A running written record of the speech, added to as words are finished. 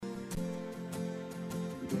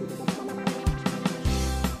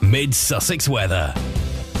Mid-Sussex weather.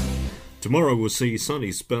 Tomorrow will see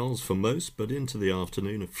sunny spells for most, but into the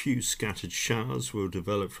afternoon a few scattered showers will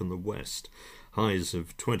develop from the west. Highs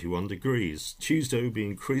of 21 degrees. Tuesday will be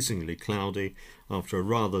increasingly cloudy after a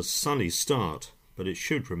rather sunny start, but it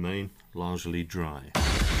should remain largely dry.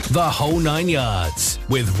 The Whole Nine Yards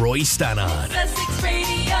with Roy Stannard. Sussex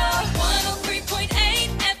Radio 103.8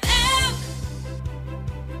 FM.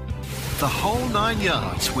 The Whole Nine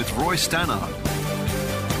Yards with Roy Stannard.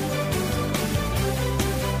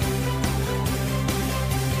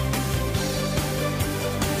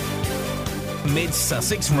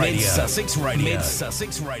 Mid-Sussex Radio. Mid-Sussex Radio.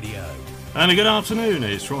 Mid-Sussex Radio. And a good afternoon,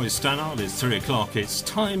 it's Roy Stannard, it's 3 o'clock, it's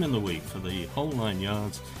time in the week for the Whole Nine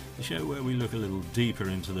Yards, the show where we look a little deeper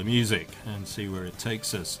into the music and see where it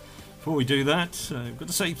takes us. Before we do that, I've got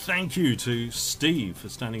to say thank you to Steve for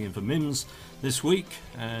standing in for Mims this week,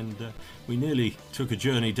 and we nearly took a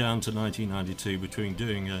journey down to 1992 between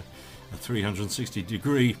doing a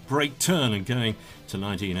 360-degree break turn and going to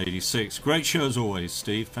 1986. Great show as always,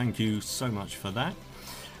 Steve. Thank you so much for that.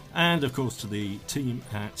 And, of course, to the team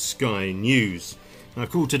at Sky News. Now, I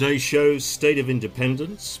call today's show State of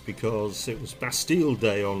Independence because it was Bastille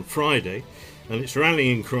Day on Friday, and its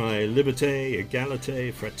rallying cry, Liberté,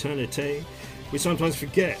 Égalité, Fraternité. We sometimes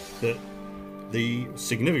forget that the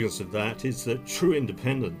significance of that is that true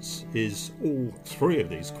independence is all three of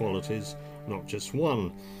these qualities, not just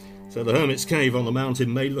one. So the Hermit's Cave on the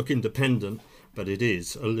mountain may look independent, but it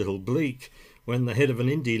is a little bleak. When the head of an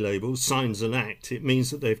indie label signs an act, it means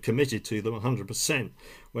that they've committed to them 100%.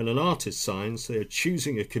 When an artist signs, they are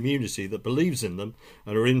choosing a community that believes in them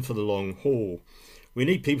and are in for the long haul. We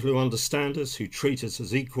need people who understand us, who treat us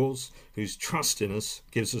as equals, whose trust in us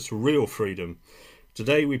gives us real freedom.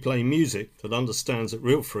 Today we play music that understands that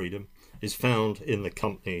real freedom is found in the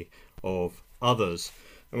company of others.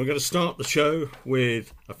 And we're going to start the show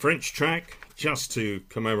with a French track just to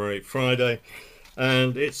commemorate Friday.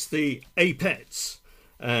 And it's the Apettes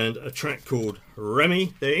and a track called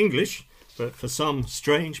Remy. They're English, but for some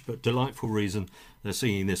strange but delightful reason, they're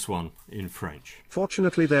singing this one in French.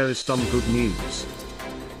 Fortunately, there is some good news.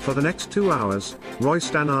 For the next 2 hours, Roy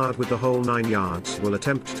Stannard with the Whole Nine Yards will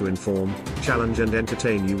attempt to inform, challenge and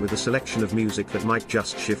entertain you with a selection of music that might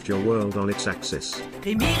just shift your world on its axis.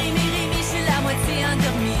 Rémi, Rémi, Rémi, je suis la moitié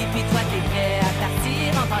endormie. Puis toi t'es prêt à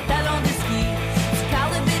partir en pantalon de ski. Tu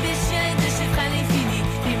parles de bébé chien, de chiffres à l'infini.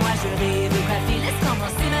 Puis moi je rêve de coiffer, laisse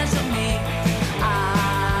commencer ma journée.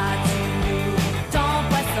 Ah, dis-nous ton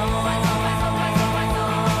poisson.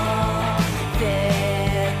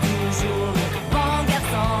 Fais toujours le bon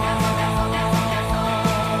garçon.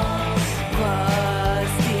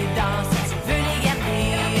 Pose tes dents si tu veux les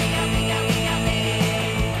garder.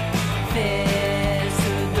 Fais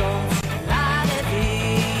ce dont tu as rêvé.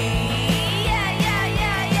 Yeah, yeah,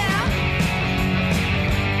 yeah, yeah.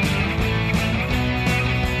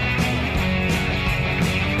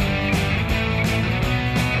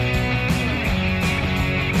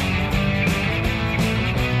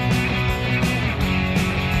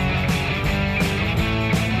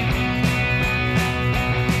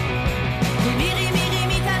 Rémi, Rémi,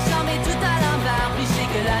 Rémi, ta chambre est tout à l'envers. Puis je sais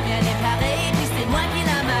que la mienne est pareille, puis c'est moi qui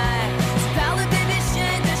la mère. Tu parles de bébé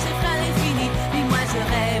chien, de chiffres à l'infini. Puis moi je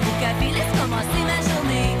rêve au café, laisse commencer ma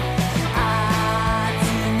journée. Ah,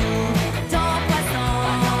 dis-nous ton poisson.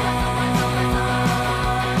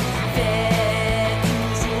 Fais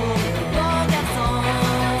toujours le bon garçon.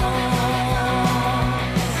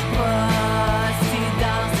 Pose tes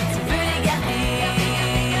dents si tu veux les garder.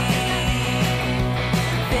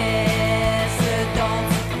 Fais ce dont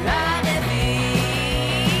tu as rêvé.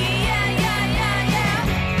 Yeah, yeah, yeah, yeah.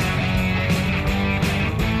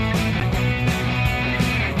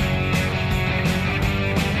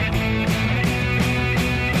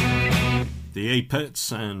 The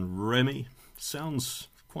Apettes and Remy sounds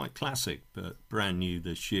quite classic, but brand new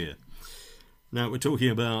this year. Now, we're talking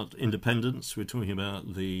about independence, we're talking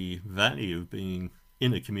about the value of being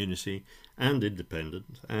in a community and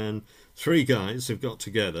independent, and three guys have got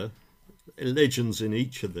together, legends in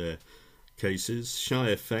each of their cases.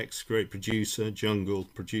 Shy FX, great producer, jungle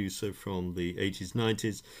producer from the 80s,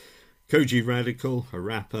 90s, Koji Radical, a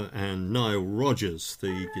rapper, and Nile Rodgers,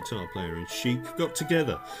 the guitar player in Chic, got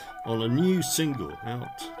together on a new single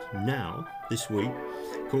out now, this week,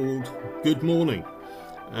 called Good Morning.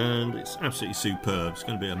 And it's absolutely superb. It's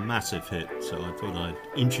going to be a massive hit, so I thought I'd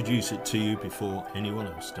introduce it to you before anyone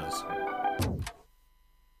else does.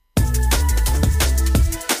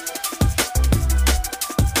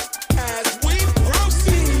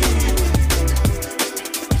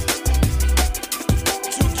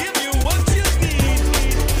 To give you what you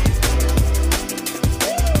need.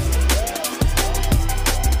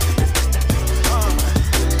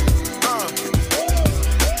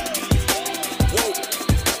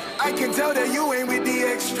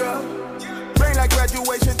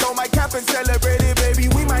 situation, throw my cap and celebrate it, baby.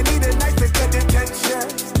 We might need a night to get attention.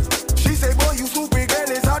 She say, boy, you super girl,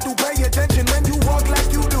 it's hard to pay attention when you walk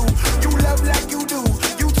like you do, you love like you do,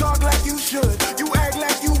 you talk like you should, you act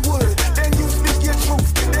like you would, then you speak your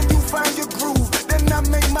truth, then you find your groove, then I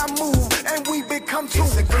make my move, and we become two.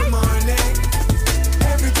 It's a good morning.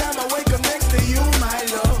 Every time I wake up next to you, my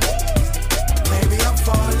love, maybe I'm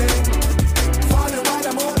falling while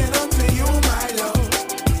I'm holding on to you, my love,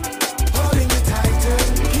 holding you tighter,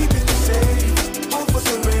 keeping you safe, hope for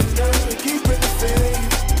surrender, keeping the faith,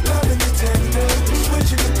 loving you tender,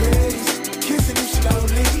 switching the pace, kissing you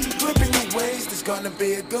slowly, gripping your waist. It's gonna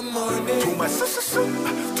be a good morning.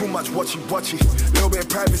 Too much watchy, little bit of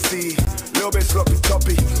privacy, little bit sloppy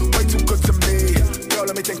toppy, way too good to me. Girl,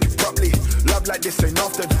 let me think you properly. Love like this ain't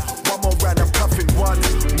often. One more round, I'm puffing. One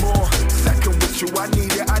more second with you. I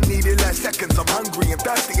need it like seconds. I'm hungry and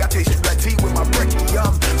thirsty. I taste you like tea with my brekkie.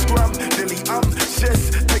 Scrum, dilly,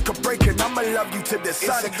 just take a break and I'ma love you to the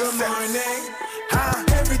sun. It's a good morning.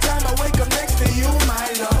 Every time I wake up next to you, my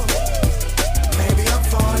love, maybe I'm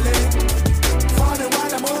falling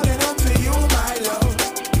while I'm holding on to you, my love,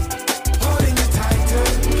 holding you tighter,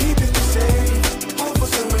 keeping you safe, hope for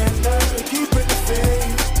surrender, keeping the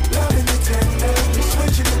faith, loving you tender,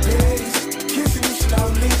 switching the pace, kissing you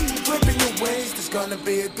slowly, gripping your waist. It's gonna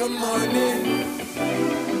be a good morning.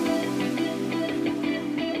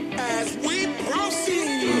 As we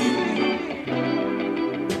proceed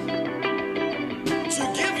to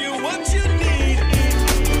give you what you need.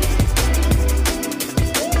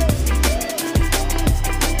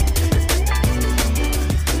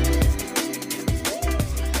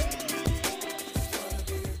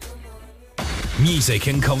 Music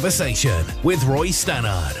and conversation with Roy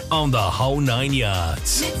Stannard on the whole 9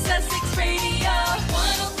 yards. It's Sussex Radio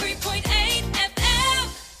 103.8 FM.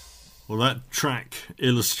 Well, that track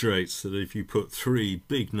illustrates that if you put three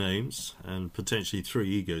big names and potentially three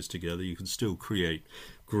egos together, you can still create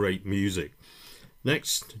great music.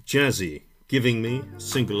 Next, Jazzy, Giving Me,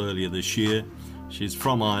 single earlier this year. She's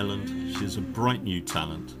from Ireland. She's a bright new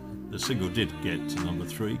talent. The single did get to number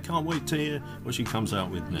 3. Can't wait to hear what she comes out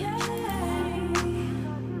with next.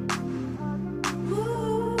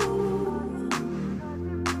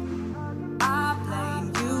 I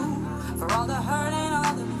blame you for all the hurt and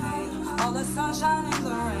all the pain, all the sunshine and the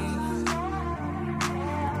rain.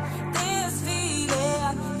 This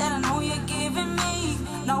feeling that I know you're giving me,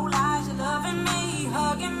 no lies, you're loving me,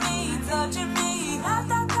 hugging me, touching me. Da,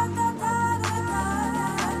 da, da, da, da, da, da,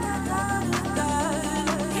 da, da, da.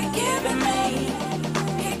 You're giving me,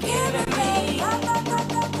 you're giving me. Da, da, da,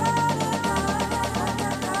 da, da, da, da, da,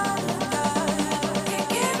 da. You're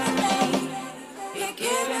giving me, you're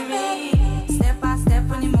giving me. Step by step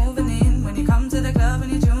when you're moving in, when you come to the club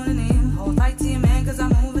and you're tuning in. Hold tight to your man 'cause I'm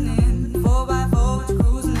moving in. 4x4 with you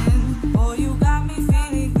cruising in. Boy, you got me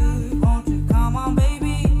feeling good. Won't you come on,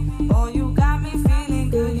 baby? Boy, you got me feeling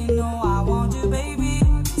good. You know I want you, baby.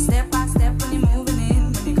 Step by step when you're moving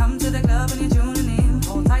in, when you come to the club and you're tuning in.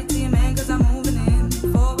 Hold tight to your man 'cause I'm moving in.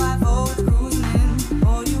 4x4 with you cruising in.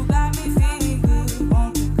 Boy, you got me feeling good.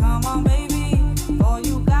 Won't you come on, baby? Boy,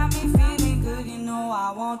 you got me feeling good. You know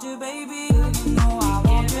I want you, baby. You know I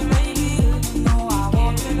want you, baby. You know I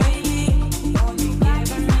want you, baby. Boy, you got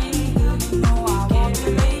me feeling good. You know I want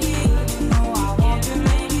you, baby. You know I want you,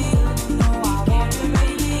 baby. You know I want you,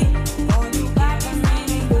 baby. Boy, you got me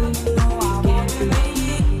feeling good. You know I want you,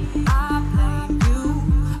 baby. I blame you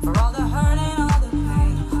for all the hurt and all the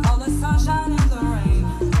pain, all the sunshine and the rain.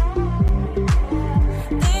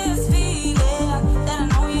 This feeling that I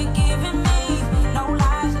know you're giving me, no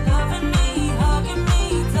lies, you're loving me, hugging me,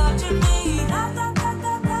 touching me. Da, da, da,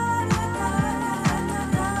 da, da, da, da,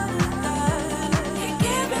 da, da. You're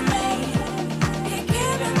giving me, you're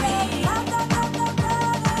giving me. Da, da, da, da, da,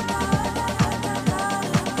 da, da,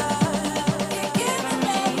 da. You're giving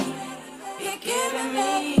me, you're giving me.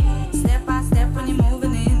 Step by step when you're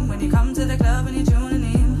moving in, when you come to the club and you're tuning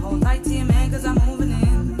in. Hold tight to your man 'cause I'm moving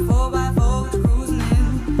in. 4x4 with you cruising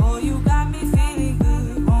in. Boy, you got me feeling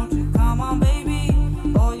good. Won't you come on, baby?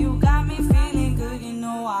 Boy, you got me feeling good. You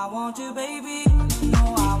know I want you, baby. You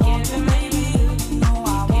know I want you, baby. You know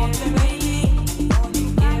I want you, baby. Boy, you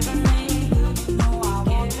giving me. You know I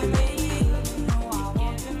want you, baby. You know I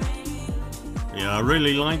want you, baby. Yeah, I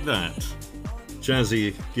really like that.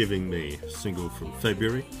 Jazzy, Giving Me, single from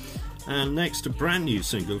February. And next, a brand new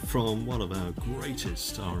single from one of our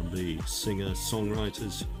greatest R&B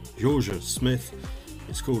singer-songwriters, Georgia Smith.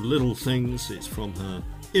 It's called Little Things. It's from her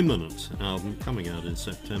imminent album coming out in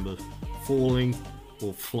September, Falling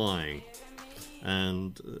or Flying.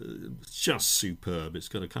 And it's just superb. It's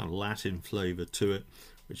got a kind of Latin flavour to it,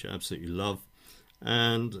 which I absolutely love.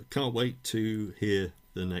 and can't wait to hear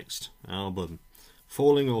the next album.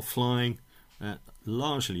 Falling or Flying, that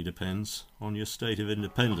largely depends on your state of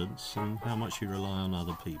independence and how much you rely on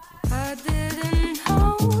other people. I didn't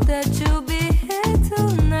know that you'd be here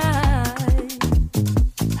tonight.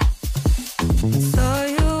 Saw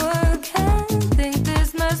you again, think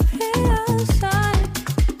this must be a sign.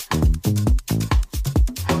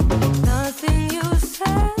 Nothing you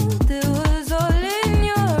said, it was all in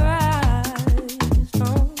your eyes.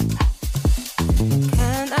 No.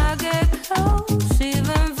 Can I get close,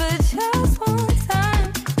 even for just one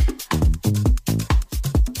time?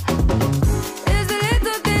 It's the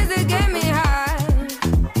little things that get me high.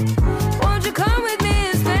 Won't you come with me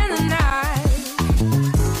and spend the night?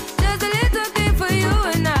 Just a little thing for you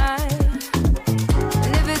and I.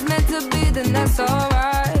 And if it's meant to be, then that's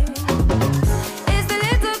alright. It's the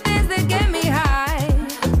little things that get me high.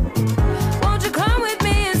 Won't you come with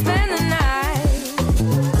me and spend the night?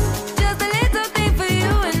 Just a little thing for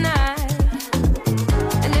you and I.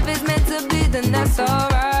 And if it's meant to be, then that's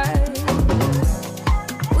alright.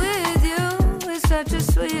 With you, it's such a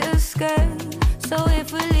sweet escape. So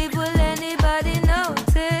if we leave, will anybody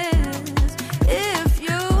notice? If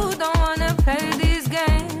you don't wanna play these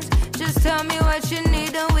games, just tell me what you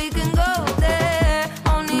need and we can go there.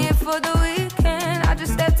 Only if for the weekend, I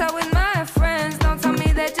just stepped out with my friends. Don't tell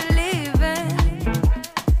me that you're leaving.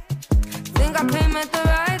 Think I came at the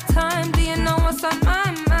right time. Do you know what's on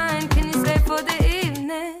my mind? Can you stay for the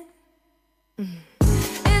evening?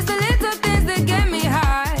 It's the little things that get me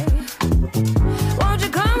high. Won't you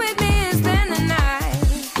come with me and spend the night?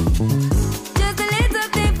 Just a little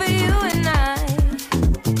thing for you and I.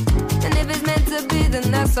 And if it's meant to be,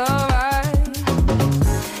 then that's alright.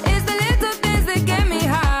 It's the little things that get me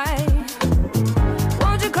high.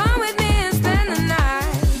 Won't you come with me and spend the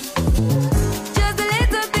night? Just a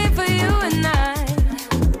little thing for you and I.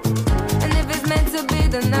 And if it's meant to be,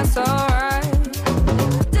 then that's alright.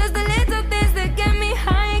 Just the little things that get me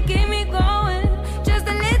high and keep me going. Just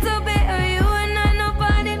a little bit of you and I,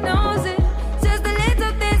 nobody knows it. Just a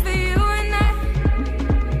little things for you and I.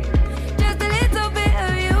 Just a little bit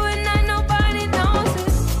of you and I, nobody knows it.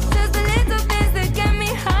 Just a little things that get me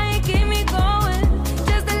high and keep me going.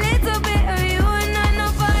 Just a little bit of you and I,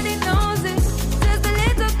 nobody knows it. Just a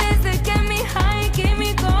little things that get me high and keep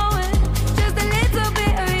me going. Just a little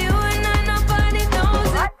bit of you and I, nobody knows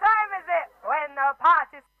it. What time is it when the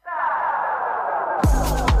party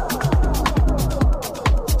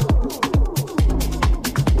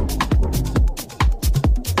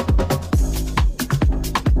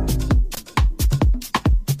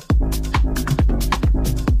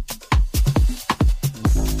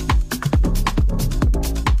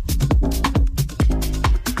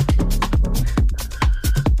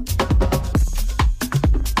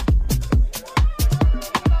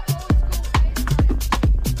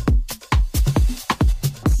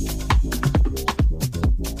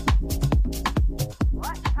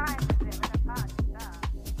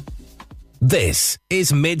This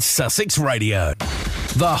is Mid Sussex Radio.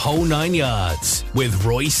 The whole 9 yards with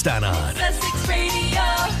Roy Stannard. Sussex Radio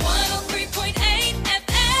 103.8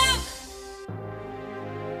 FM.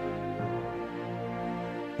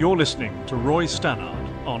 You're listening to Roy Stannard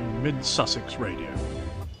on Mid Sussex Radio.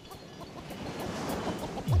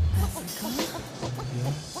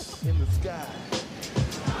 In the sky.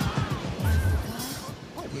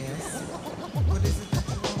 Yes. What is it that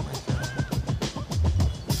you want, my child?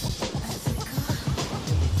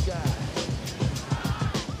 In the sky.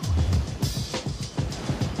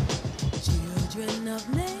 children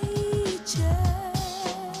of nature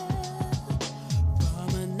from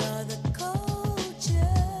another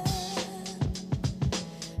culture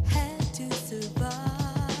had to survive.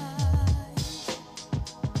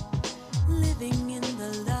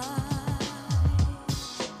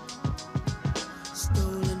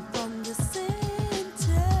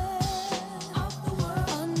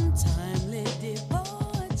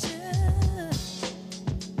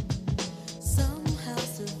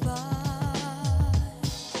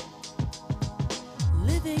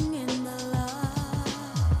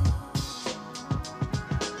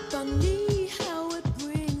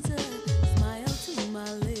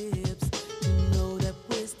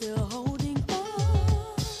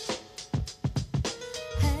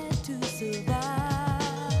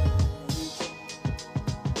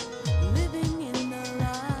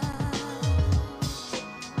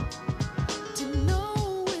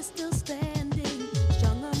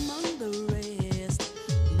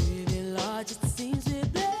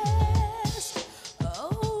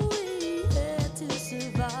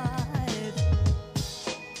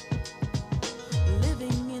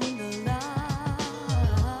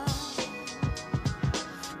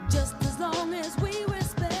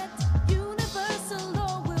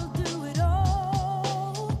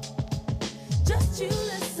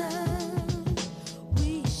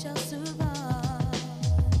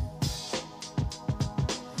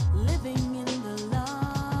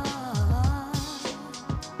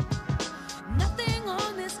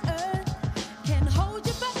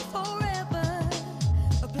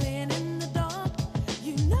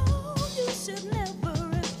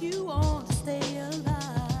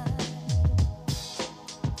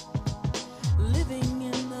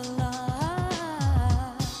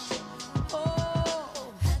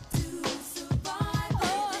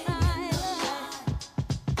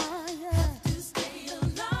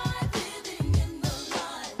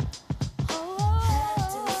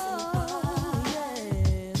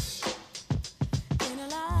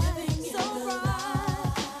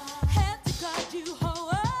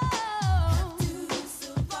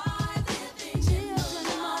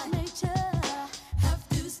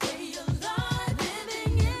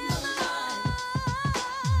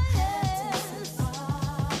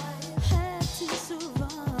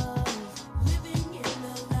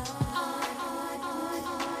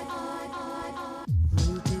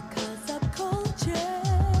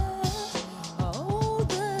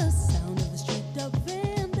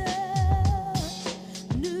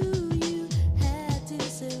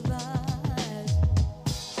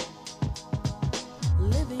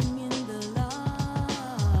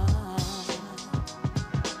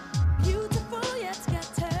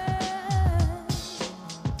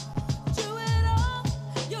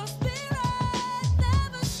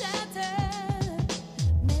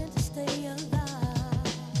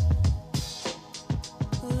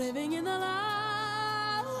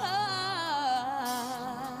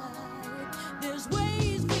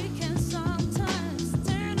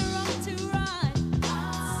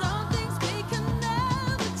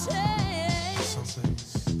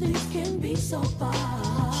 so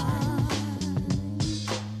fine,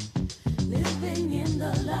 living in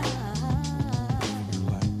the light.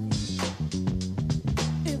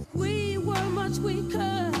 If we were much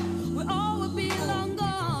weaker, we all would be long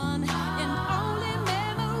gone, and only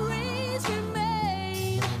memories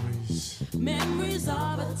remain. Memories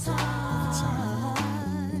of a time,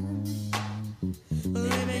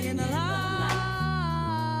 living in the light.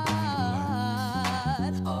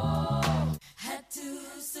 Oh, had to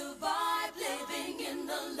survive living in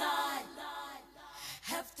the light.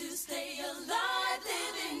 Have to stay alive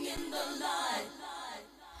living in the light.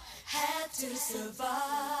 Had to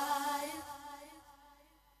survive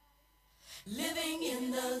living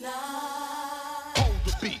in the light. Hold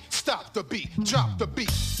the beat, stop the beat, drop the beat.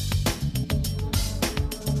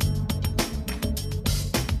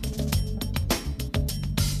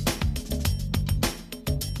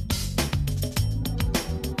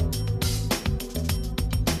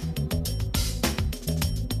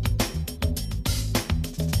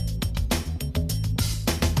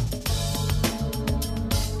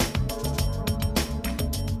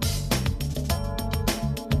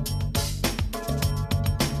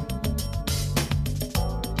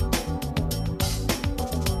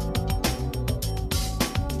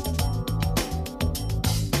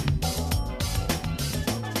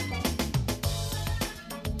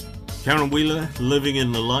 Karen Wheeler, Living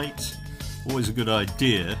in the Light. Always a good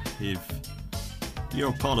idea if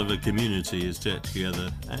you're part of a community is to get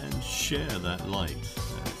together and share that light.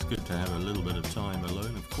 It's good to have a little bit of time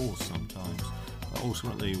alone, of course, sometimes. But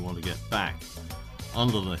ultimately, you want to get back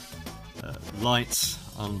under the lights,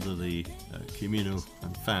 under the communal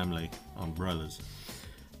and family umbrellas.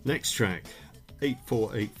 Next track,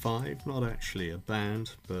 8485, not actually a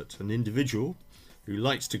band, but an individual who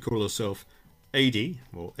likes to call herself 80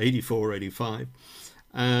 or 8485,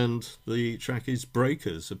 and the track is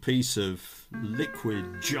Breakers, a piece of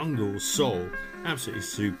liquid jungle soul, absolutely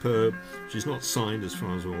superb. She's not signed as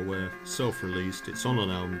far as I'm aware, self-released. It's on an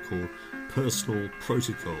album called Personal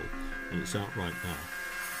Protocol, and it's out right now.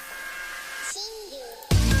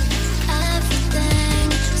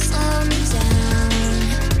 Everything slow me down,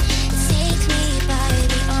 take me by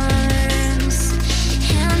the arms,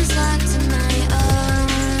 hands locked in my own.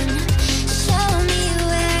 Show me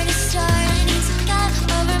where to start. I need to get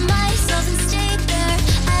over myself and stay there.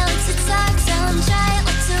 I like to talk till I'm dry,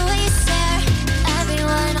 like to waste air.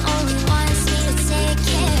 Everyone only wants me to take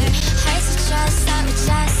care. Hard to trust that we're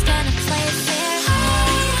just gonna play fair.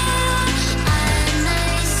 On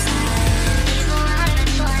my side, people out of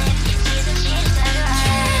life. See the change that I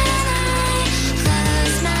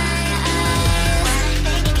close my eyes when I'm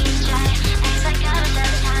thinking he's dry. As I got it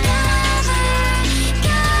that time. Never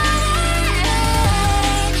got it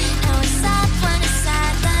right. And we stop when it's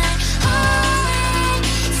sad, then always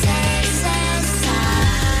takes its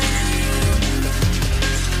time.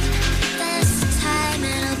 This time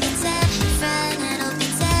it'll be different, it'll be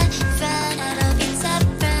different, it'll be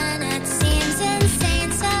different. It seems insane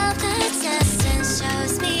till the distance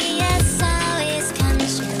shows me it's always come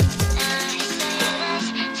true. I say this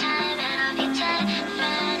time it'll be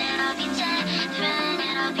different, it'll be different,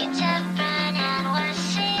 it'll be different. And what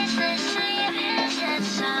seems the same is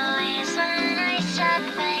it's always when I stop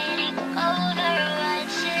fighting over what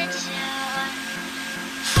to do.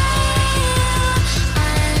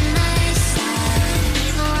 On my side,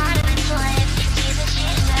 people out of its life. See the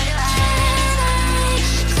change that I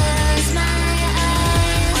close my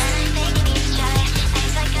eyes when I'm thinking he's dry.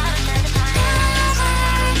 As I got it that time. Never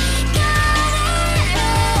got it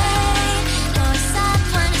right. And we stop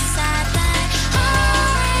when it's sad, then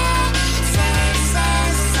always takes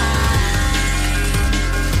its time.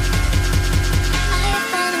 I've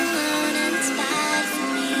been alone and it's bad for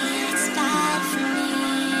me, it's bad for me.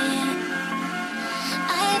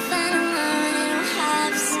 I've been alone, I don't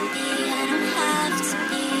have to be, I don't have to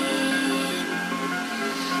be.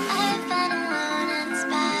 I've been alone and it's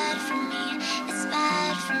bad for me, it's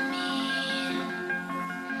bad for me.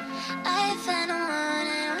 I've been alone,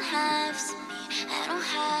 I don't have to be, I don't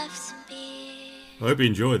have to be. I hope you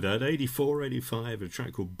enjoyed that. 8485, a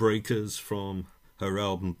track called Breakers from her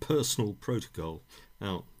album Personal Protocol,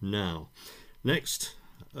 out now. Next,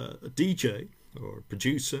 a DJ or a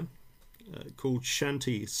producer called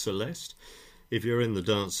Shanti Celeste. If you're in the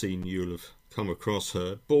dance scene, you'll have come across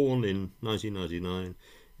her. Born in 1999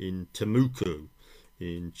 in Temuco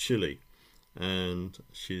in Chile, and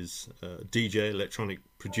she's a DJ, electronic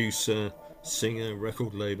producer, singer,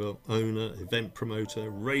 record label owner, event promoter,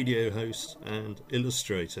 radio host and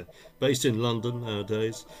illustrator, based in London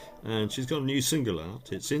nowadays. And she's got a new single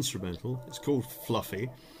out. It's instrumental, it's called Fluffy,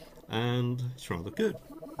 and it's rather good.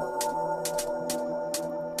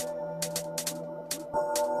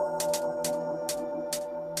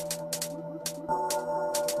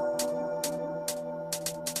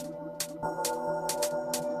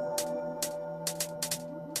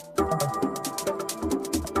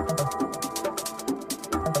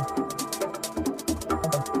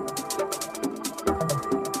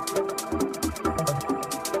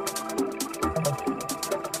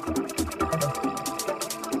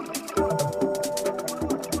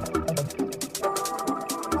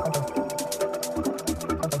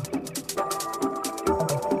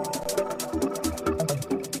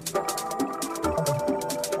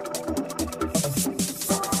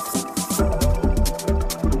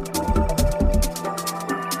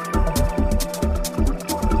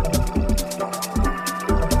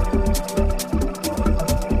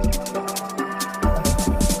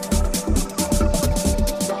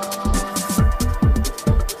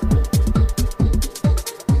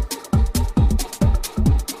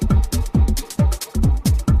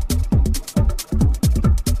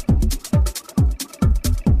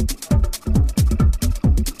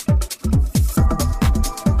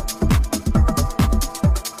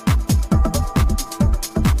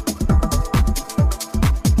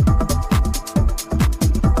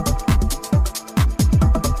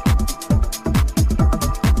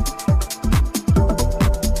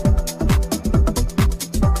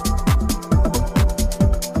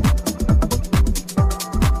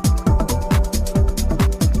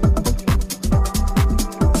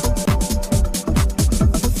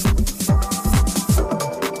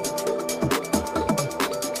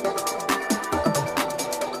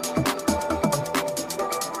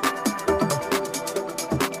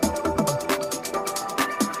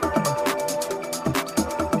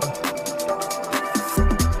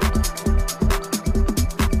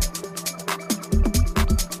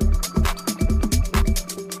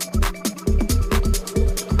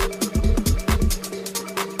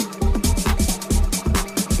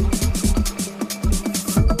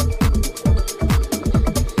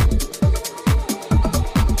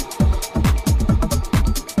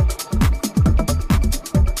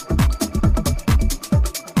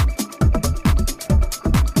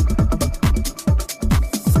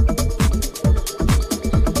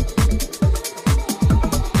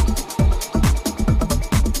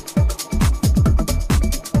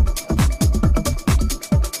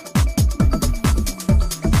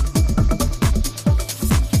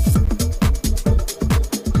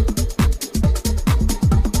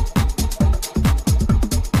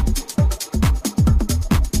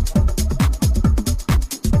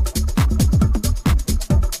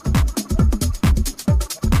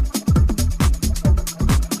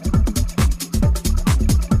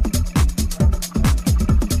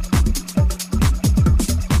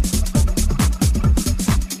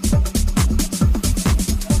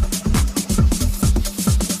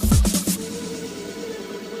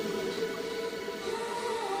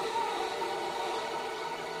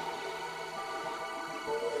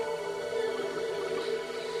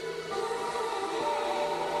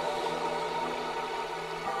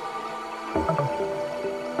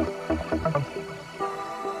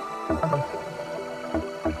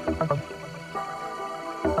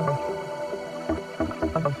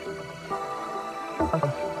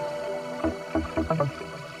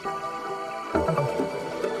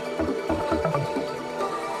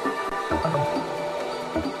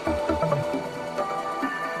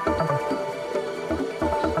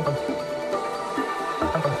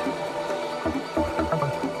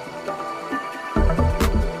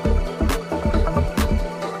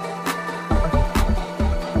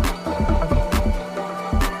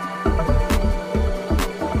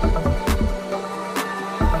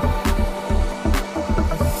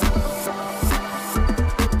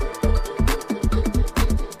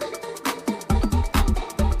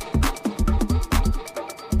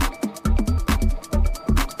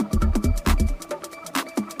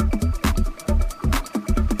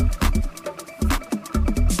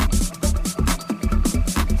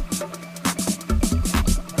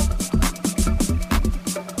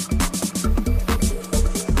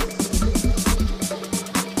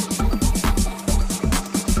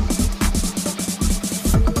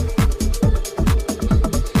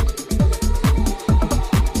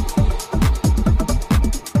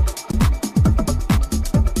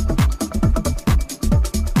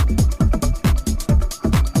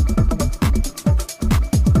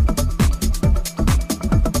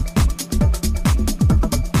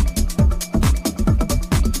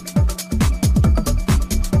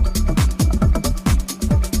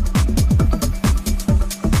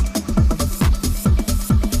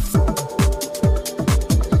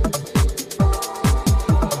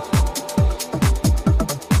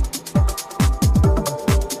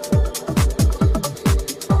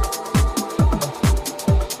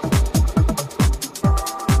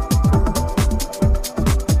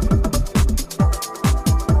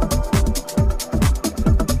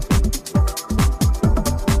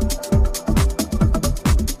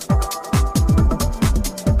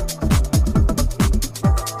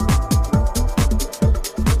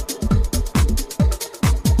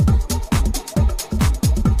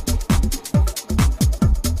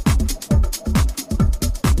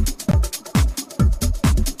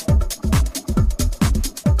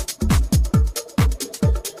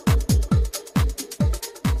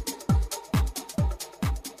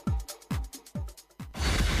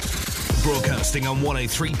 Broadcasting on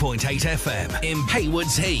 103.8 FM in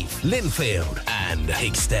Haywards Heath, Linfield and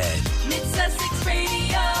Hickstead. Mid-Sussex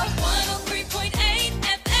Radio, 103.8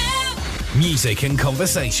 FM. Music and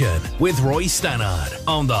conversation with Roy Stannard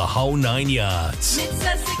on the whole 9 yards.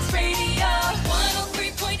 Mid-Sussex Radio,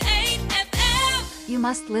 103.8 FM. You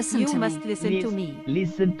must listen to me. Listen to me.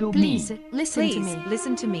 Listen to me. Please listen to me.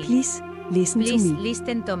 Listen to me. Please listen to me.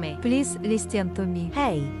 listen to me. Please listen to me.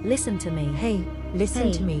 Hey, listen to me. Hey,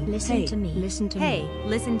 listen to me. Listen to me. Listen to Hey, me.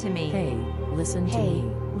 listen to me. Hey, listen to me. Hey,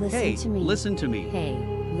 listen to me. Hey,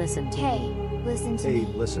 listen to Hey, me. listen to Hey,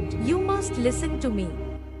 me. listen to me. You must listen to me.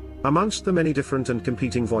 Amongst the many different and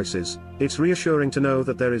competing voices, it's reassuring to know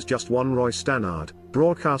that there is just one Roy Stannard,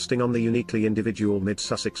 broadcasting on the uniquely individual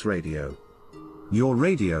Mid-Sussex Radio. Your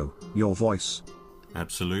radio, your voice.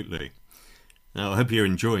 Absolutely. Now, I hope you're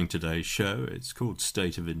enjoying today's show. It's called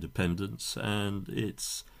State of Independence, and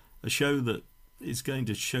it's a show that is going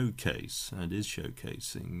to showcase and is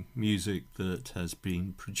showcasing music that has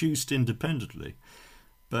been produced independently.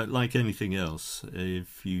 But like anything else,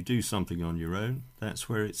 if you do something on your own, that's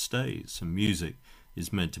where it stays, and music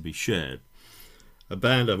is meant to be shared. A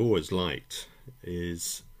band I've always liked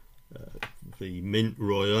is the Mint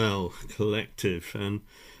Royale Collective, and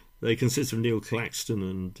they consist of Neil Claxton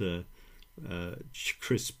and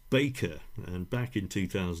Chris Baker. And back in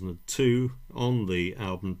 2002, on the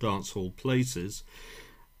album Dancehall Places,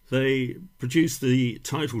 they produced the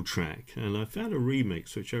title track, and I found a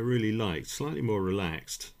remix which I really liked, slightly more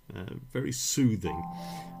relaxed, very soothing,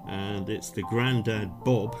 and it's the Grandad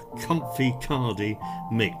Bob Comfy Cardi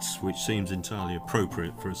mix, which seems entirely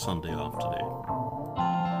appropriate for a Sunday afternoon.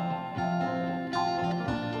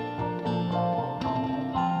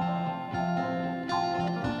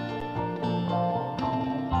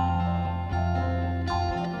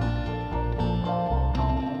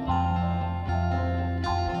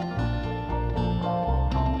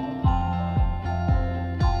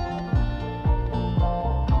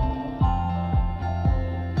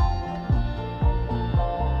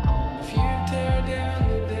 If you tear down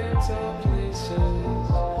the dance hall places,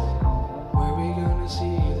 where we gonna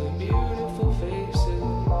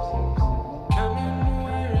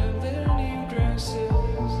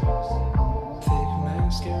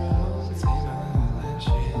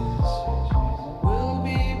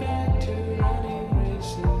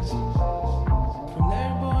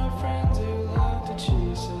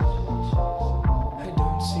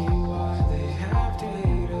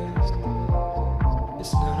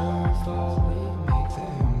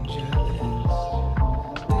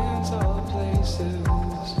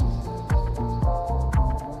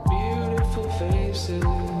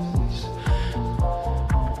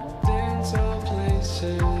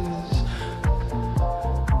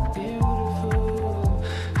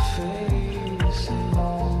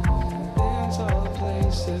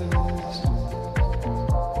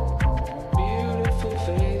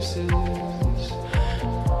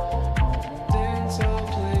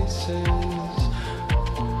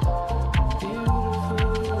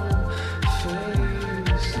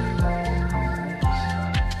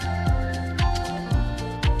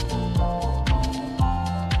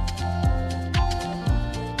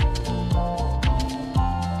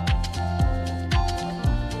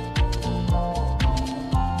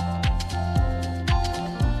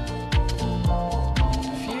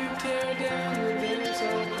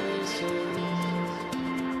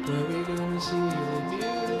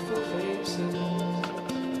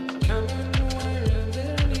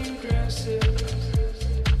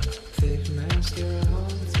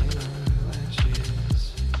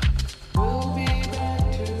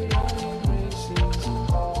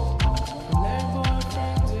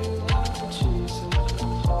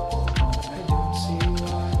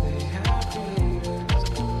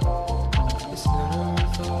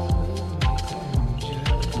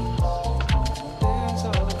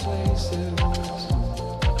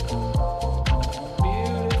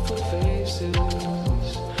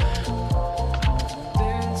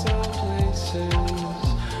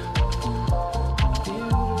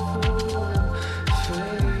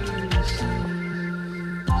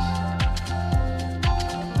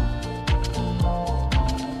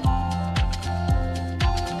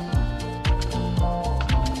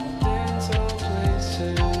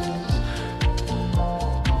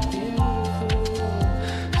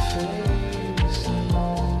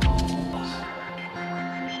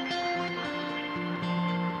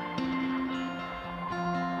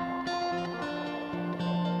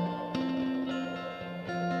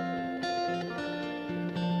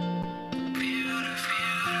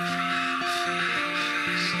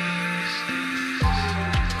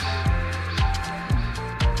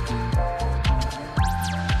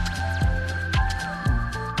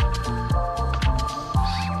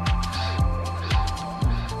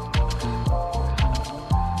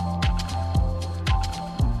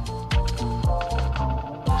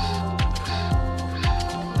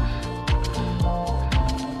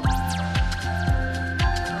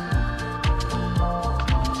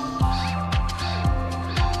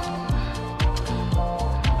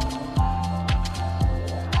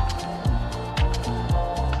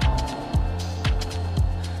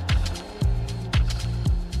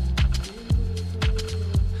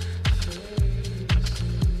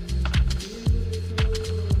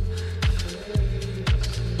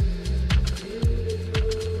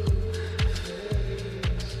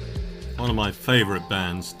my favourite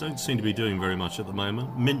bands. Don't seem to be doing very much at the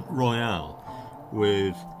moment. Mint Royale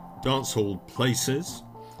with Dancehall Places,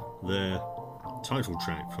 their title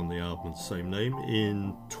track from the album of the same name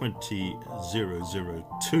in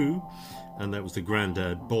 2002, and that was the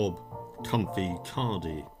Grandad Bob Comfy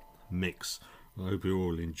Cardi mix. I hope you're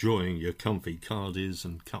all enjoying your comfy cardies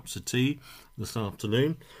and cups of tea this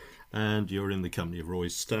afternoon, and you're in the company of Roy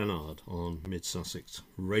Stannard on Mid-Sussex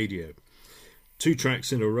Radio. 2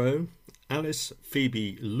 tracks in a row. Alice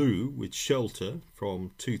Phoebe Lou with Shelter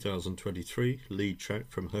from 2023, lead track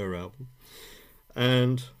from her album,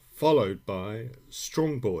 and followed by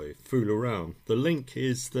Strong Boy, Fool Around. The link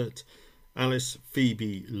is that Alice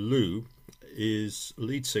Phoebe Lou is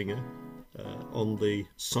lead singer on the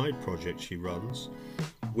side project she runs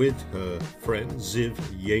with her friend Ziv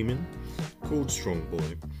Yeaman called Strong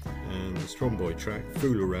Boy, and the Strong Boy track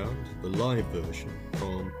Fool Around, the live version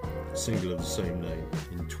from a single of the same name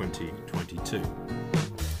in 2022.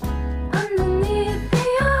 Underneath the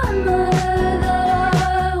armor that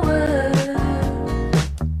I wear,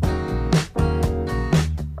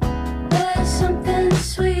 there's something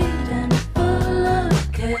sweet and full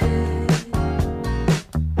of care.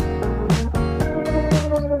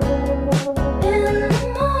 In the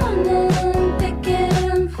morning,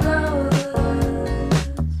 picking flowers.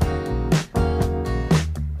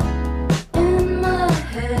 In my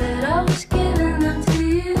head, I was giving them to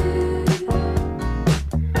you.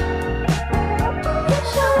 You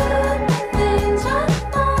showed me things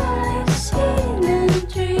I've only seen in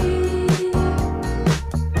dreams.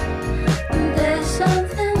 There's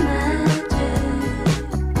something magic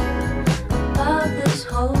about this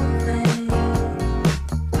whole thing.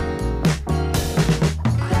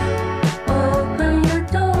 Open your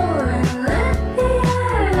door and let the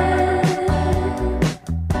air.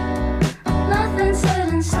 Nothing's set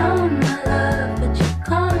in stone, my love, but you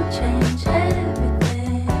can't change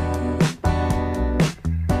everything.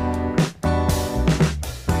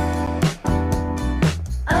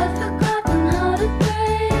 I've forgotten how to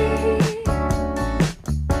pray.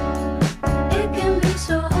 It can be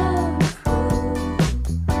so hopeful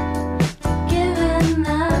to give in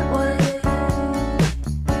that way.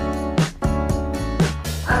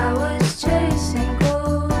 I was chasing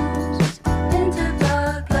ghosts into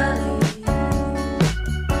dark alleys.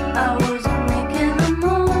 I wasn't making the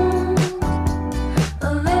most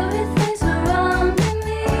of everything surrounding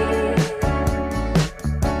me.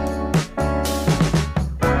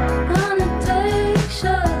 Gonna take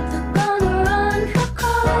shelter, gonna run for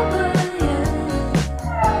cover, yeah.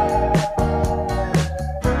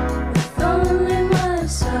 With only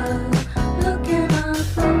myself looking out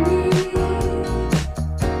for me.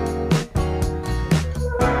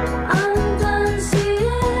 I'm done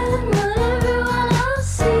seeing what everyone else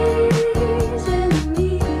sees in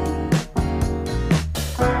me.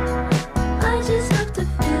 I just have to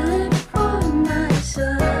feel it for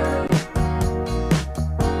myself.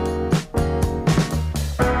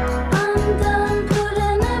 I'm done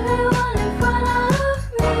putting everyone in front of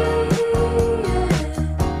me, yeah.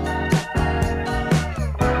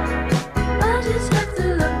 I just have to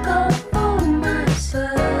look out for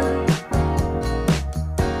myself.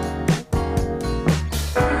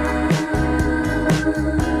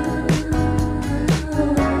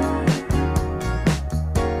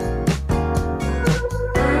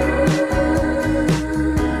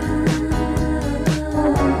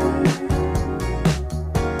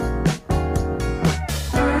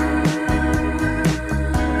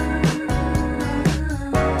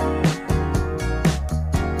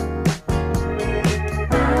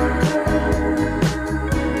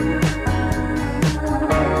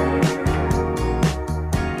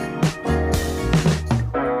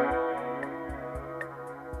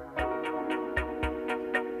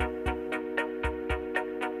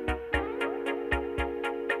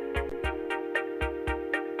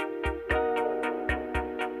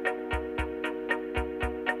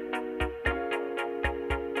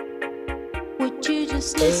 Would you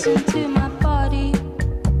just listen to my body?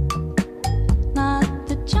 Not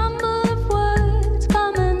the jumble of words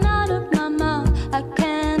coming out of my mouth. I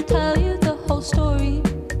can't tell you the whole story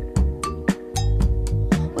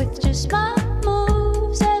with just my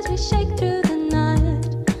moves as we shake through the night.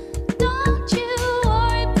 Don't you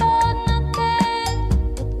worry about nothing.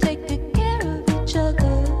 We'll take good care of each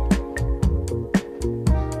other.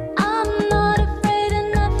 I'm not afraid of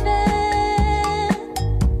nothing.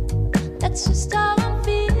 That's just how I'm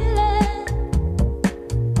feeling.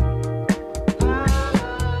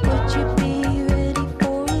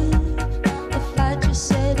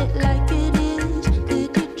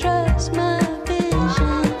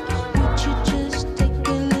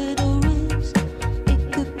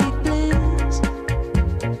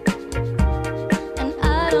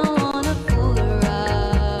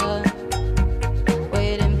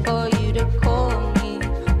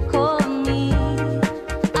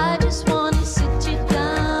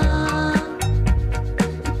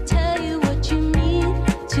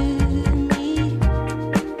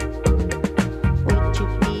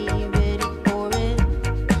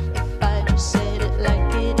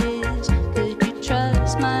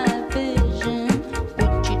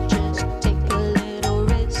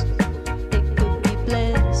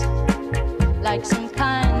 like some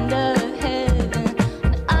kind of heaven.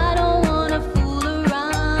 And I don't wanna fool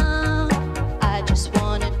around. I just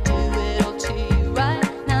wanna do it all to you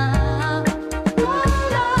right now. La,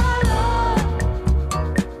 la, la.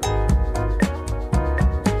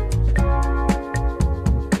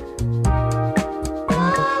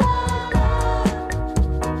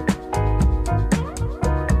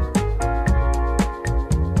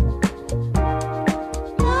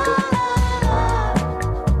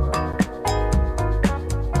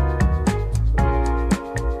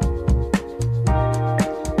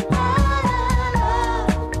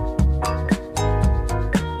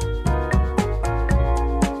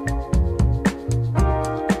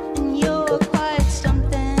 And you're quite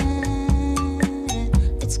something.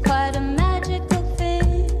 It's quite a magical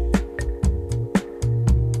thing.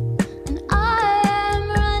 And I am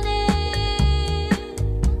running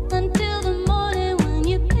until the morning when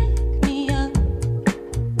you pick me up.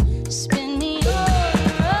 Spin me around.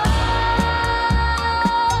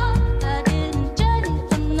 I didn't judge you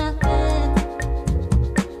for nothing.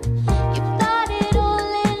 You've got it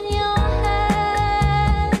all in your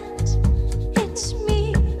hands. It's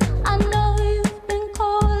me. I know you've been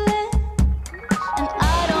calling, and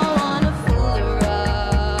I don't wanna fool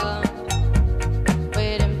around,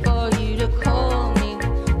 waiting for you to call me,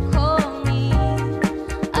 call me.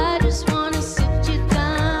 I just wanna sit you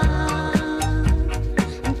down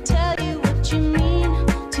and tell you what you mean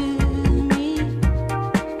to me.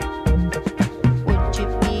 Would you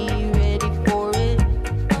be ready for it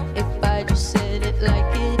if I just said it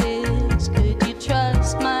like it is? Could you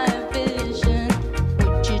trust my vision?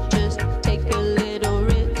 Would you just take a little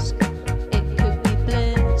risk? It could be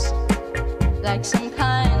bliss, like some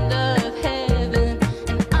kind of heaven.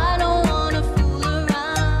 And I don't wanna fool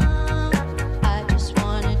around. I just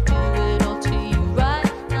wanna do it all to you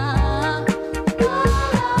right now. La,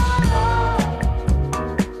 la, la.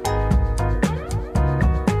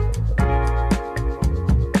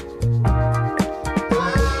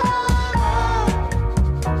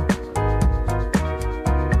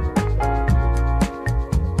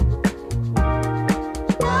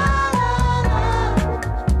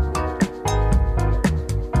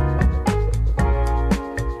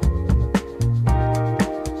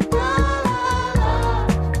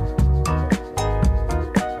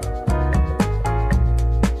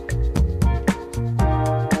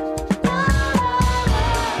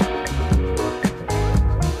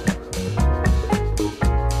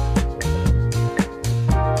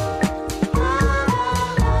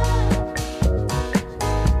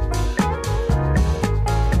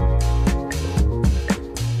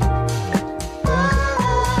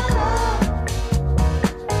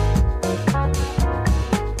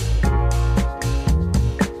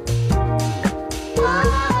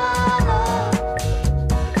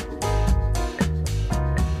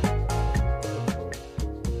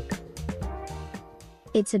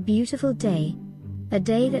 It's a beautiful day. A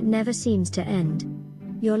day that never seems to end.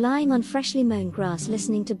 You're lying on freshly mown grass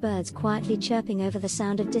listening to birds quietly chirping over the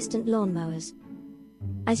sound of distant lawnmowers.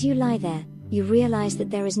 As you lie there, you realize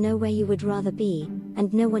that there is nowhere you would rather be,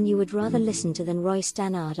 and no one you would rather listen to than Roy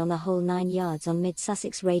Stannard on the whole 9 yards on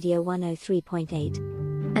Mid-Sussex Radio 103.8.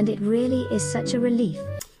 And it really is such a relief.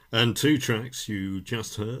 And two tracks you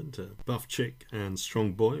just heard, Buff Chick and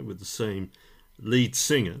Strong Boy, with the same lead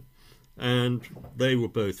singer, and they were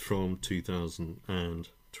both from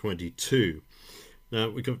 2022. Now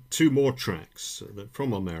we've got two more tracks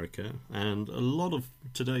from America, and a lot of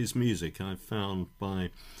today's music I've found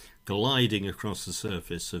by gliding across the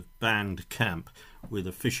surface of Bandcamp with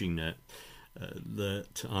a fishing net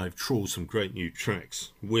that I've trawled some great new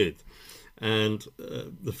tracks with. And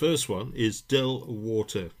the first one is Del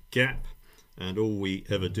Water Gap, and All We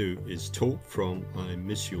Ever Do Is Talk, from I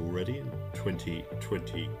Miss You Already in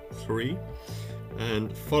 2023,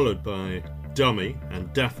 and followed by Dummy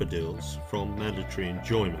and Daffodils from Mandatory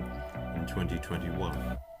Enjoyment in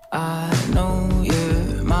 2021. I know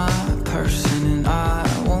you're my person, and I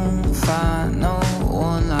won't find no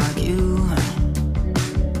one like you.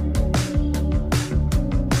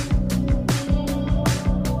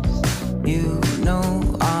 You know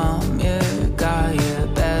I'm your guy, your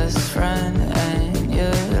best friend, and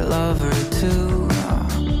your lover too.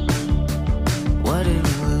 What did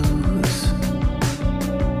we lose?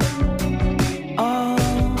 All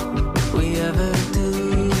we ever do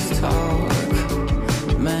is talk.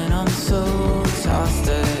 Man, I'm so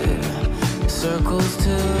exhausted. Circles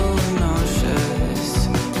too nauseous.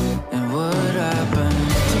 And what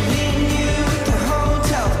happened to me and you at the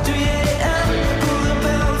hotel, 3 a.m. Pull the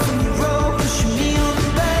bell from your robe, pushing me on the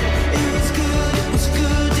bed. It was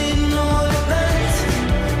good, didn't know what it meant.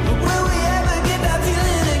 But will we ever get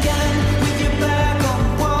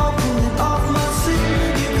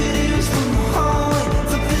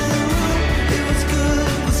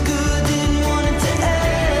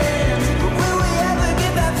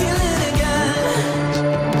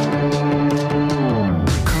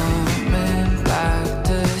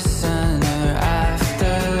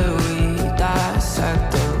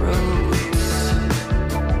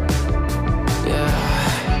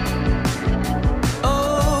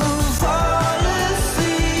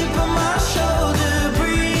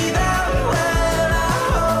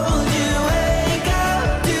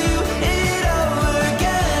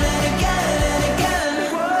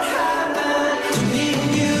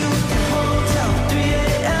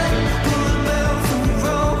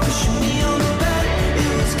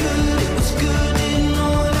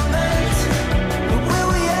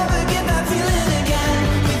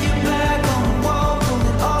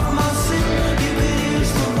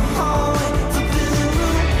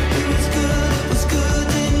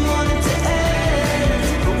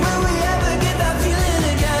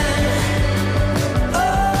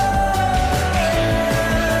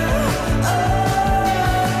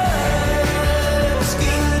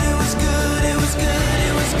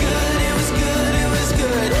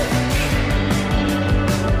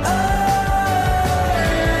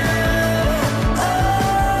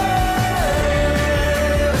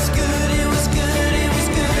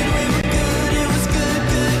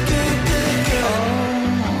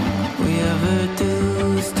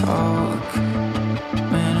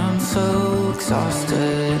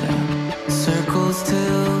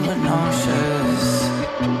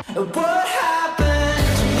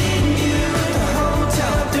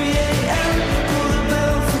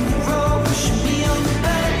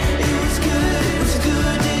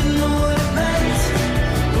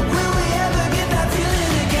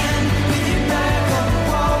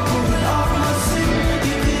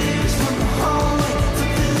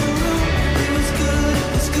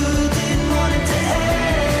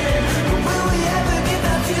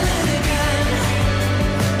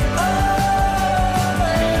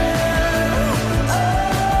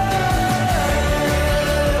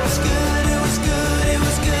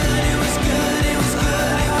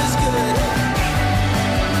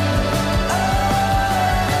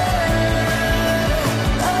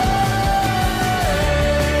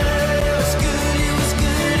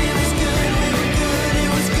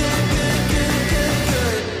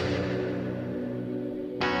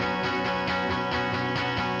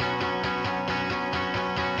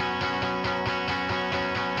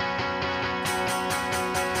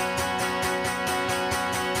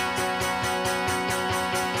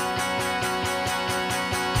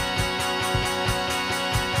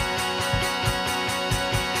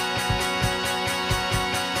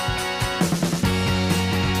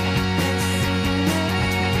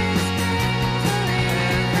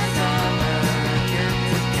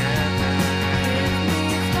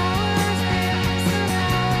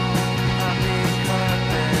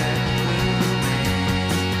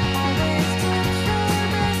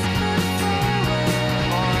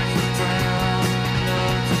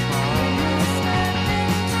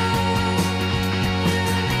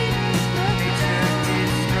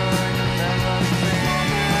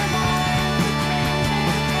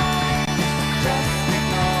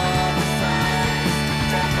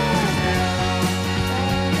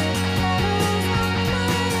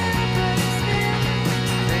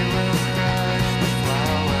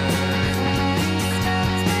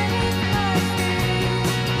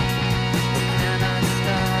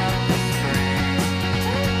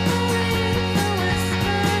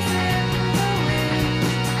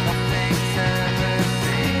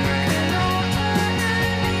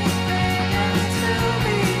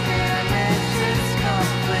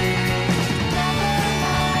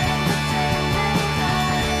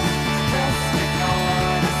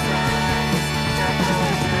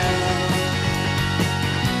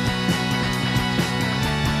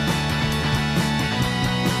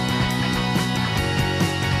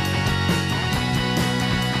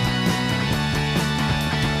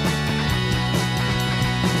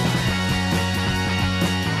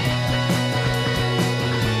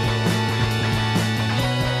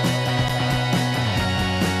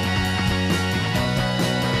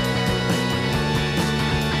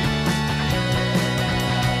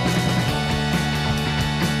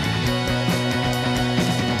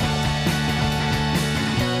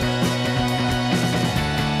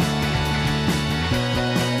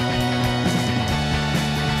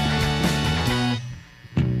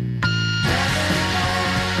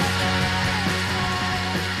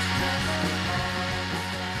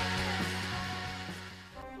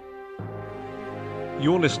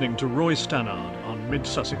You're listening to Roy Stannard on Mid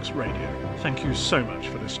Sussex Radio. Thank you so much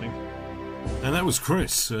for listening. And that was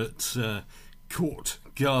Chris at Court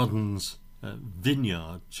Gardens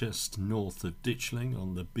Vineyard, just north of Ditchling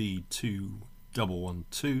on the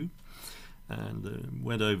B2112. And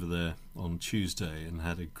went over there on Tuesday and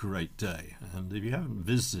had a great day. And if you haven't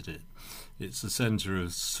visited it, it's the centre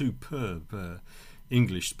of superb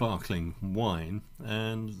English sparkling wine,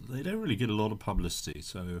 and they don't really get a lot of publicity,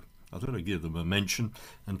 so I thought I'd give them a mention.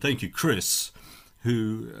 And thank you, Chris,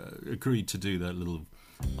 who agreed to do that little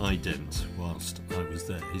ident whilst I was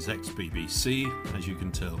there. He's ex-BBC, as you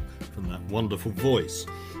can tell from that wonderful voice.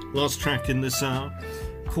 Last track in this hour,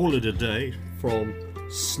 Call It A Day from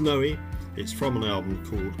Snowy. It's from an album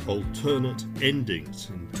called Alternate Endings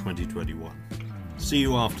in 2021. See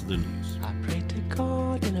you after the news. I prayed to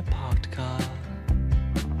God in a parked car.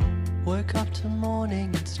 Woke up to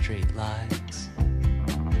morning and street lights.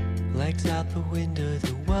 Legs out the window,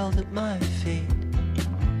 the world at my feet.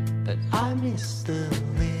 But I miss the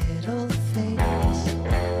little things.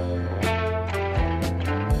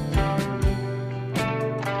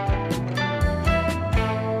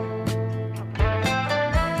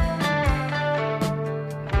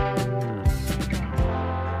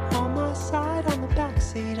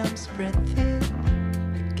 I'm spread thin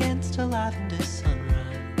against a lavender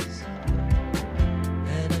sunrise,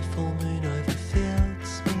 and a full moon over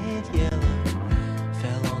fields smeared yellow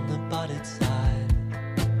fell on the budded side.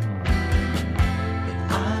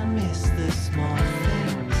 And I miss the small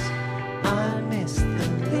things, I miss the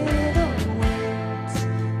little wins.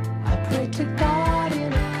 I pray to God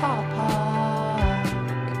in a car park,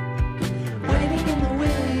 waiting in the willies.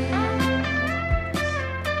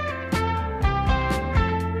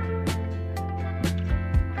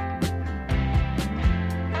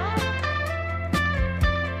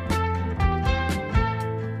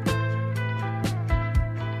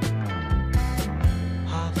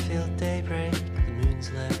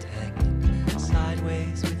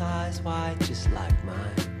 Wide, just like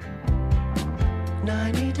mine.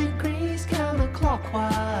 90 degrees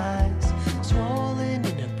counterclockwise, swollen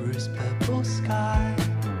in a bruised purple sky.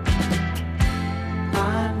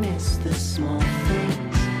 I miss the small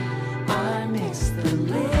things, I miss the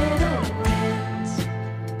little wins.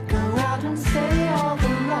 Go out and say all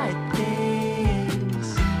the right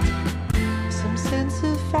things. Some sense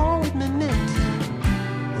of forward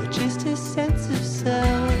momentum, or just a sense of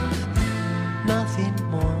self. Nothing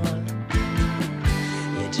more.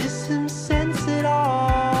 Just some sense at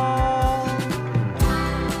all.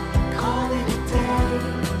 Call it a day,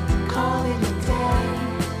 call it a day,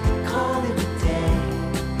 call it a day.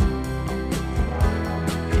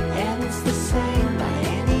 It ends the same by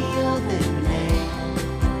any other name.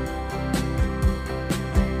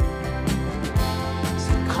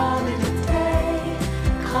 So call it a day,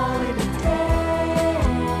 call it a day,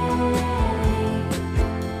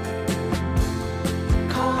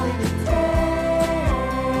 call it a day.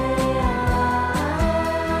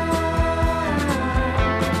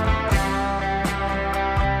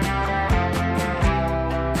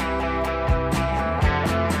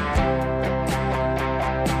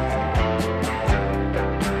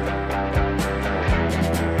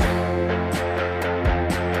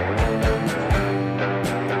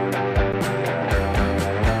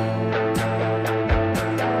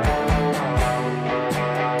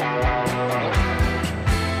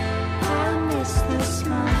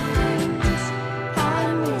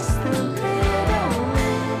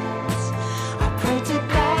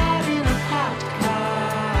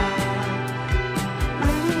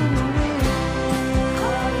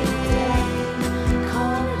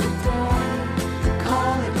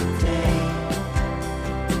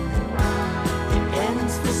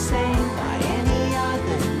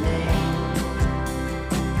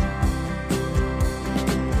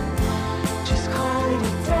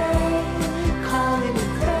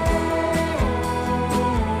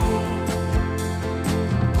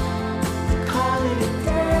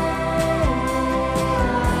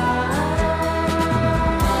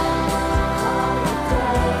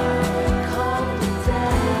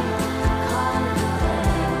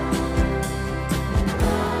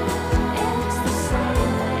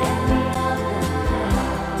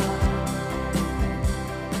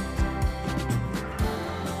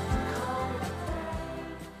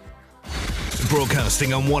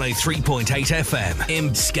 Broadcasting on 103.8 FM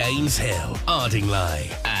in Skeins Hill, Ardingly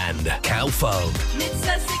and Calfold. Mid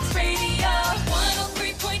Sussex Radio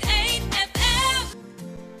 103.8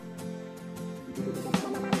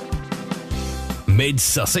 FM. Mid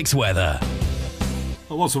Sussex weather.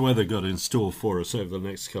 Well, what's the weather got in store for us over the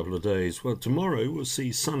next couple of days? Well, tomorrow we'll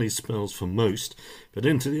see sunny spells for most, but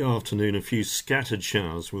into the afternoon a few scattered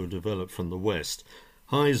showers will develop from the west.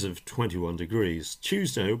 Highs of 21 degrees.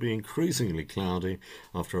 Tuesday will be increasingly cloudy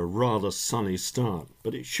after a rather sunny start,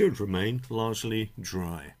 but it should remain largely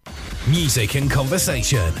dry. Music and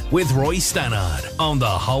conversation with Roy Stannard on the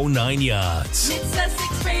whole 9 yards. Mid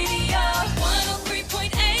Sussex Radio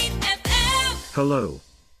 103.8 FM. Hello.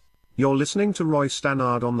 You're listening to Roy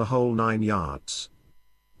Stannard on the whole 9 yards.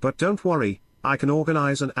 But don't worry, I can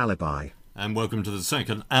organise an alibi. And welcome to the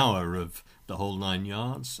second hour of the whole 9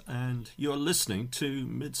 yards, and you're listening to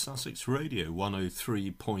Mid Sussex Radio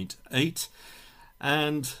 103.8,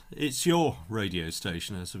 and it's your radio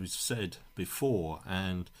station, as we've said before,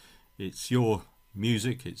 and it's your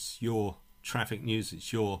music, it's your traffic news,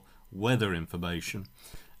 it's your weather information,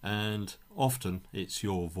 and often it's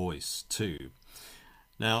your voice too.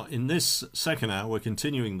 Now, in this second hour, we're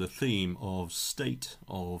continuing the theme of State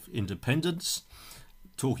of Independence,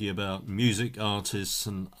 talking about music artists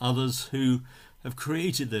and others who have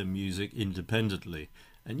created their music independently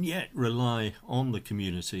and yet rely on the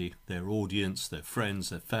community, their audience, their friends,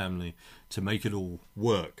 their family to make it all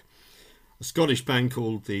work. A Scottish band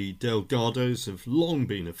called the Delgados have long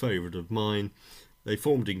been a favourite of mine. They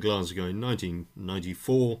formed in Glasgow in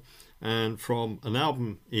 1994, and from an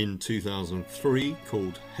album in 2003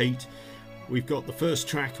 called Hate, we've got the first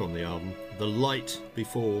track on the album, The Light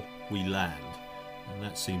Before We Land. And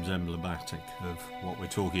that seems emblematic of what we're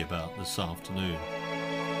talking about this afternoon.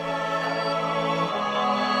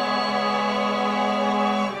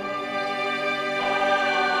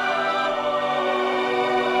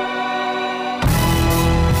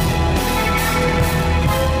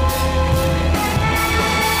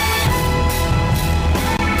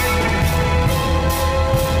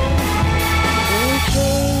 In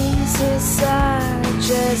cases such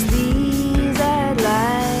as these, I'd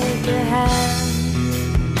like to have.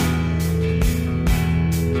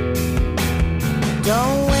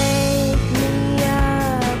 Don't wake me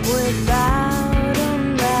up without a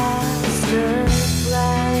master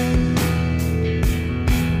plan.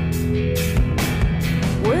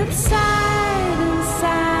 With sight and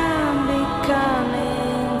sound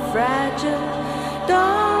becoming fragile,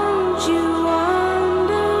 don't you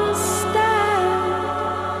understand?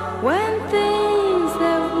 When things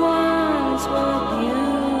that once were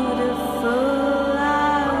beautiful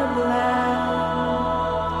are bland.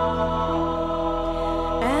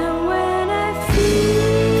 And when I feel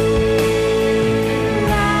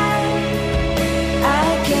like I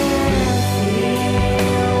can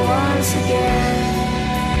feel once again,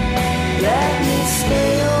 let me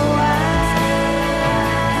stay a while,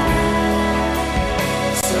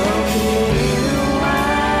 so here a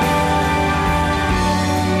while.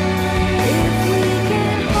 If we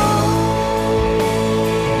can hold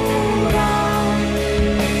on,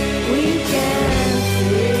 we can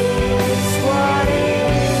fix what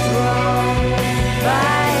is wrong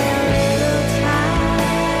by a little time.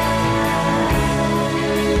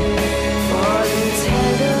 For this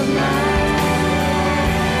head of mine,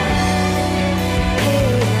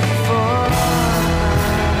 paid for.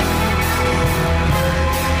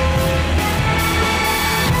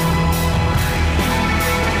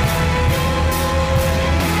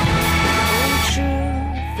 In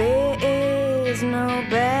truth, there is no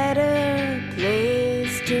better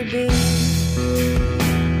place to be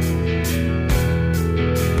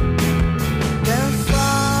than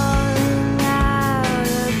falling out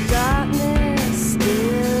of darkness,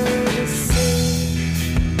 still to see.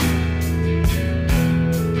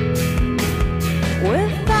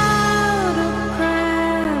 Without a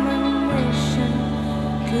premonition,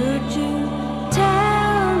 could you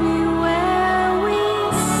tell me where we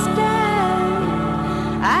stand?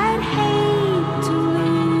 I'd hate to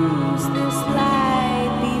lose this life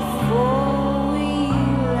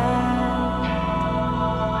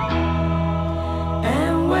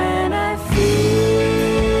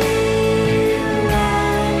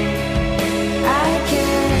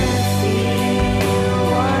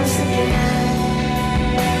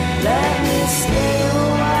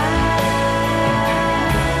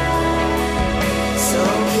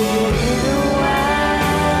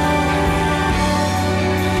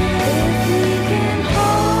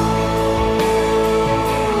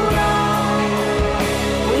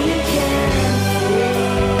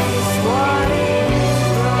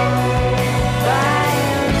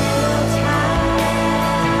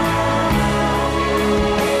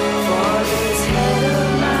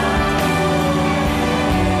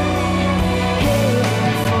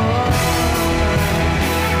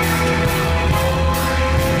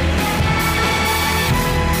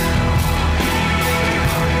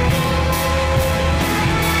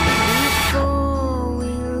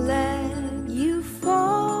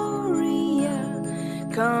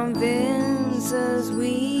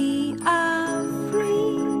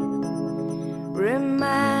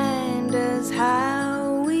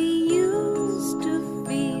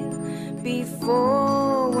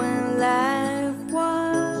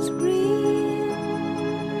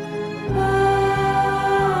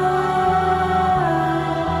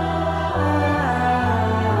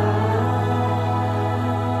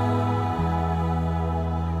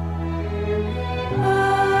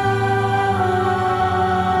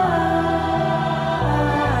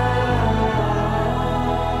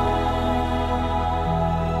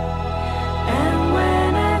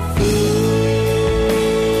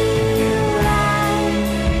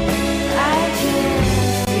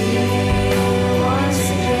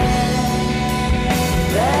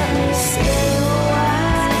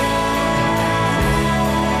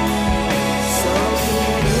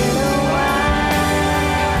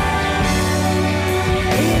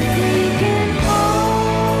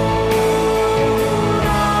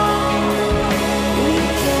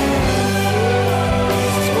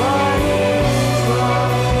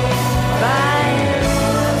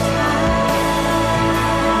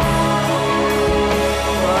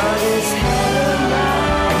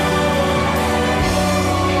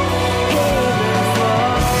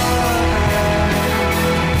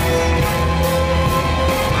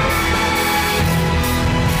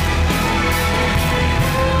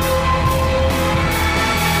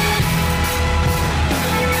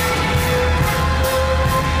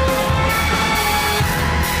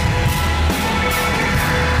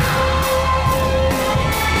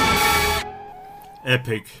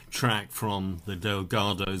epic track from the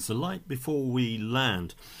Delgados, The Light Before We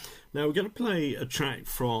Land. Now we're going to play a track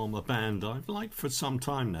from a band I've liked for some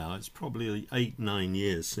time now. It's probably 8-9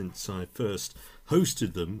 years since I first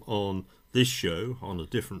hosted them on this show on a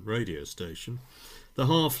different radio station, The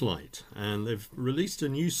Half-Light, and they've released a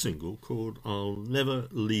new single called I'll Never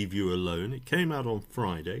Leave You Alone. It came out on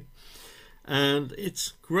Friday, and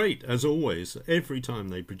it's great, as always. Every time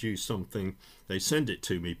they produce something, they send it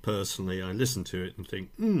to me personally. I listen to it and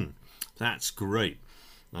think, that's great.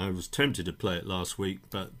 I was tempted to play it last week,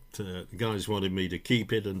 but the guys wanted me to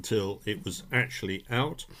keep it until it was actually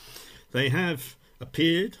out. They have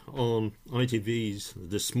appeared on ITV's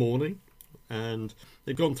This Morning, and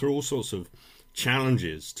they've gone through all sorts of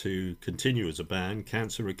challenges to continue as a band: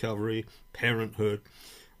 cancer recovery, parenthood,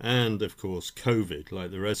 and of course COVID,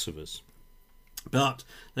 like the rest of us. But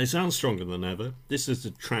they sound stronger than ever. This is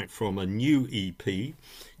a track from a new EP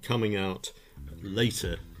coming out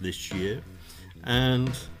later this year,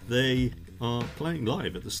 and they are playing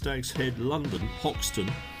live at the Stag's Head London,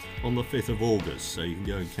 Hoxton, on the 5th of August, so you can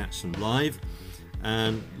go and catch them live.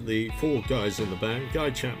 And the four guys in the band: Guy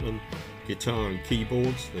Chapman, guitar and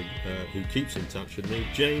keyboards, who keeps in touch with me;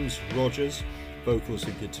 James Rogers, vocals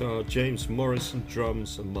and guitar; James Morrison,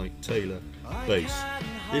 drums; and Mike Taylor, bass.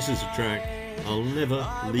 This is a track, I'll Never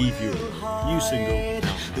Leave You Alone. New single.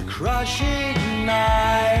 The crushing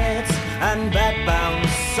nights and bedbound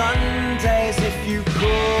Sundays, if you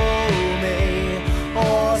call me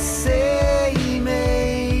or see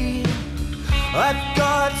me. I've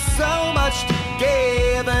got so much to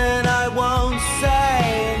give and I won't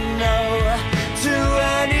say no to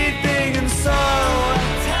anything, and so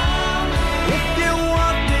if you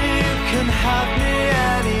want me, you can have me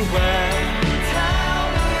anywhere.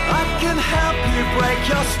 I can help you break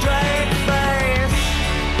your straight face.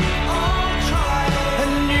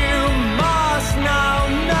 And you must now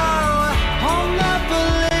know I'll never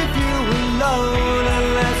leave you alone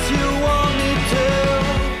unless you want me to.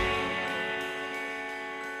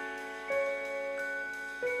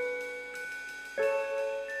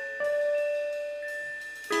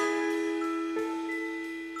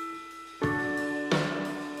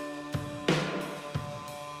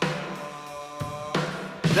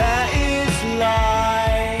 There is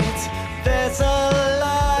light, there's a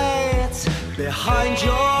light behind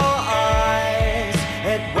your eyes.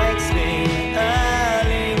 It wakes me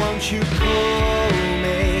early, won't you call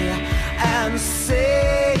me and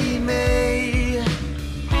see me?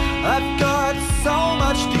 I've got so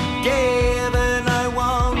much to give and I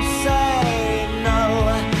won't say no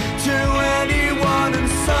to anyone, and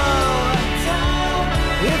so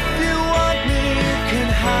if you want me, you can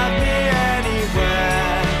have me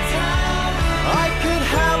anywhere. I could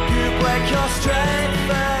help you break your straight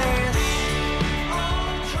face.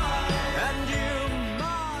 And you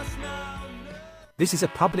must know. This is a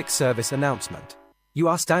public service announcement. You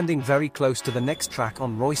are standing very close to the next track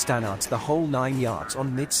on Roy Stannard's The Whole 9 Yards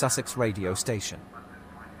on Mid-Sussex radio station.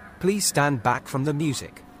 Please stand back from the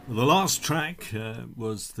music. The last track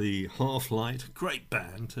was the Half-Light, great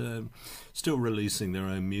band, still releasing their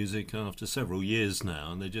own music after several years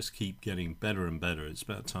now, and they just keep getting better and better. It's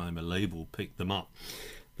about time a label picked them up.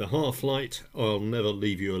 The Half-Light, I'll Never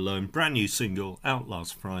Leave You Alone, brand new single, out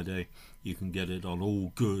last Friday. You can get it on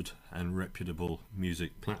all good and reputable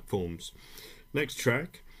music platforms. Next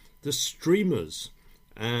track, The Streamers,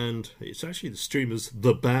 and it's actually The Streamers,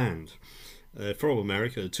 the band, from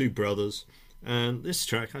America, two brothers. And this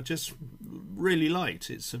track I just really liked.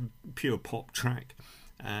 It's a pure pop track,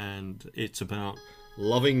 and it's about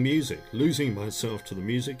loving music. Losing Myself to the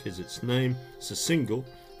Music is its name. It's a single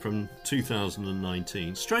from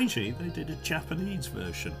 2019. Strangely, they did a Japanese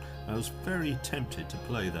version. I was very tempted to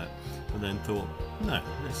play that, and then thought, no,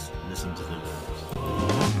 let's listen to the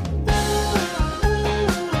lyrics.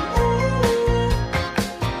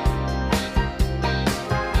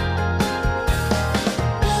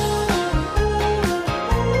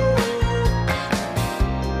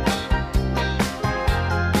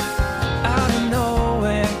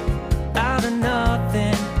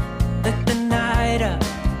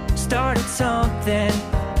 Something,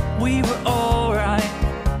 we were alright,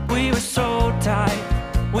 we were so tight,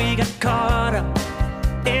 we got caught up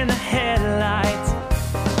in the headlights.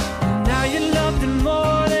 Now you loved it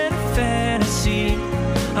more than a fantasy.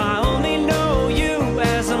 I only know you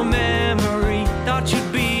as a memory. Thought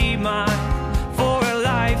you'd be mine for a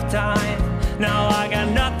lifetime. Now I got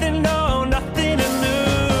nothing, no, nothing to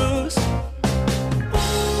lose.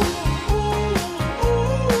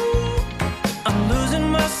 I'm losing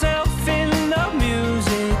myself in the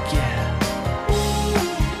music, yeah.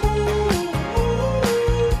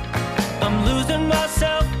 I'm losing my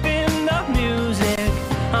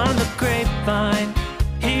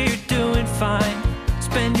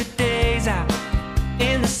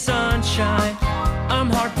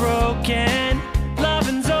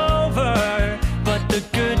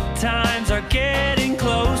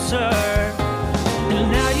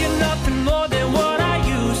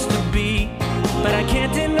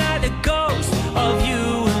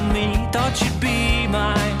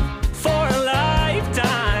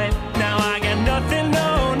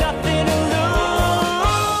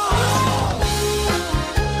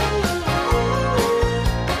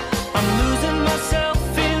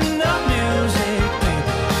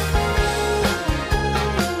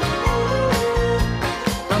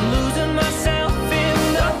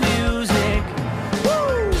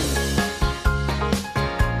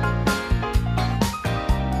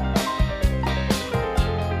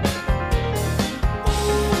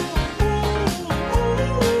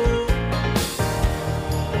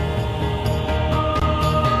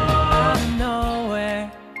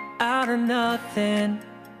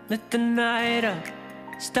lit the night up,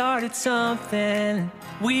 started something.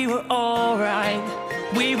 We were alright,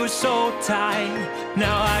 we were so tight.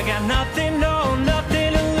 Now I got nothing, no,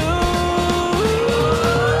 nothing to lose.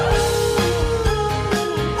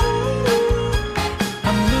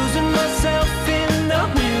 I'm losing myself in the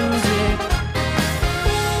music.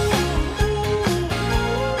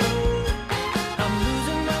 I'm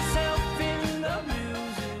losing myself in the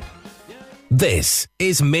music. This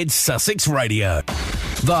is Mid Sussex Radio.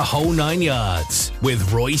 The whole 9 yards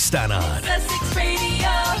with Roy Stannard. Sussex Radio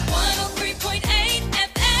 103.8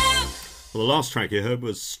 FM. Well, the last track you heard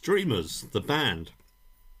was Streamers, the band,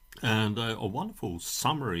 and a wonderful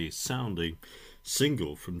summery sounding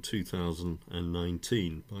single from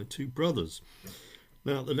 2019 by two brothers.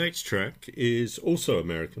 Now, the next track is also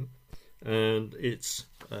American, and it's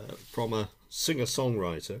from a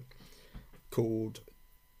singer-songwriter called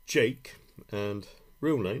Jake, and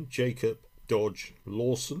real name Jacob Dodge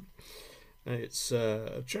Lawson. It's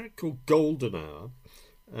a track called Golden Hour,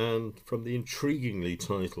 and from the intriguingly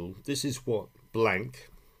titled This Is What Blank,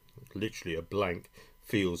 literally a blank,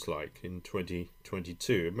 feels like in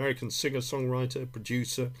 2022. American singer-songwriter,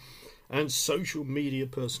 producer and social media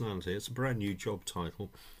personality. It's a brand new job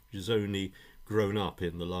title which has only grown up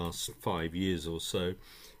in the last 5 years or so,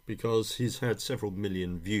 because he's had several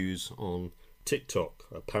million views on TikTok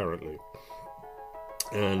apparently.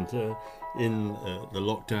 And in the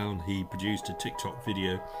lockdown, he produced a TikTok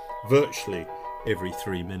video virtually every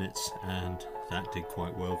 3 minutes, and that did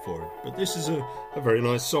quite well for him. But this is a very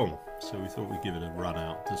nice song, so we thought we'd give it a run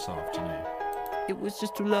out this afternoon. It was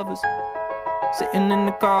just two lovers sitting in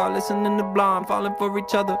the car, listening to Blonde, falling for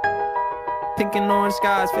each other. Pink and orange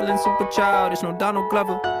skies, feeling super childish, no Donald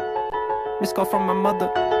Glover. Missed call from my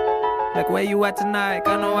mother, like, where you at tonight?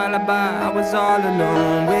 Got no alibi. I was all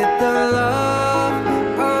alone with the love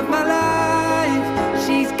of my life.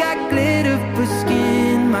 She's got glitter for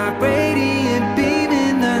skin, my radiant beam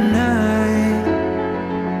in the night.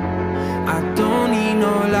 I don't need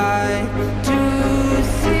no light to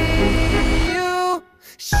see you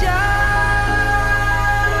shine.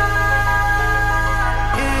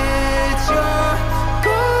 It's your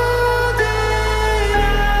golden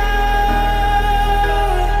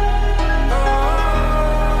hour.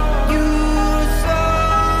 You slow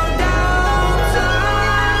down time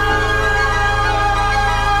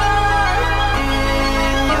in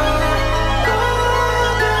your golden.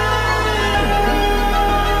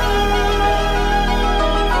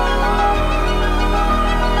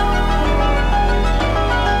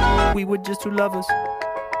 We were just two lovers,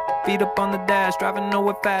 feet up on the dash, driving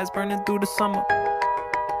nowhere fast, burning through the summer.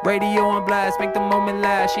 Radio on blast, make the moment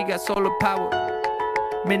last. She got solar power,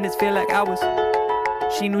 minutes feel like hours.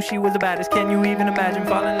 She knew she was the baddest. Can you even imagine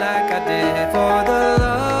falling like I did? For the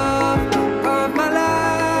love of my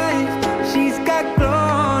life, she's got glow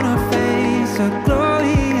on her face, a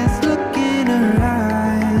glorious look in her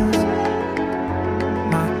eyes.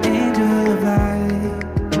 My angel of light.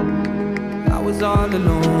 I was all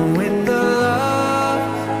alone with the love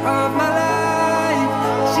of my life.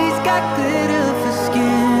 She's got glitter for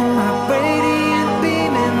skin, my radiant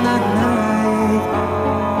beam in the night.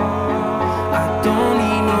 I don't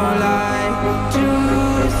need no light to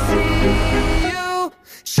see you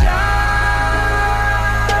shine.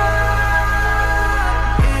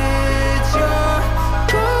 It's your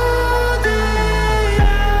golden hour.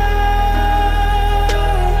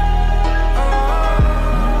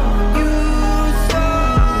 You slow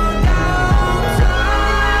down time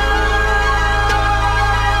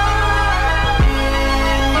in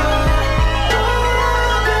your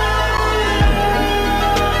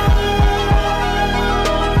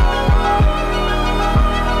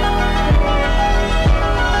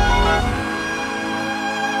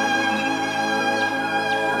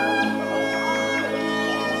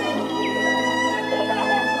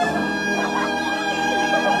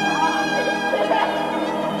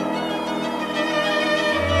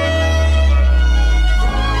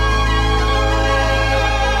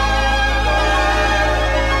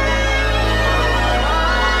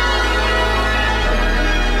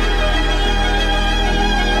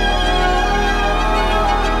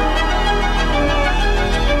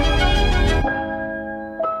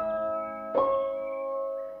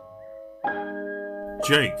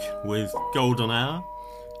Jake with Golden Hour,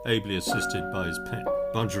 ably assisted by his pet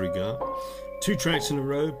budgerigar. Two tracks in a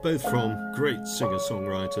row, both from great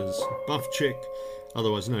singer-songwriters. Buff Chick,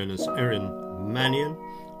 otherwise known as Erin Mannion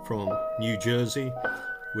from New Jersey,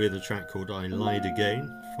 with a track called I Lied Again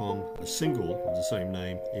from a single of the same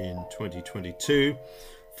name in 2022,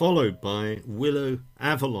 followed by Willow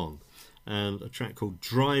Avalon and a track called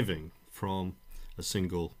Driving from a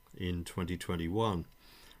single in 2021.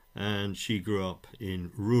 And she grew up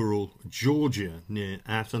in rural Georgia near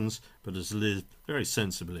Athens, but has lived very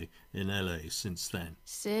sensibly in LA since then.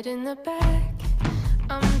 Sit in the back,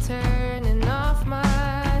 I'm turning off my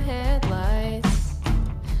headlights.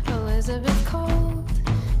 Elizabeth Cold,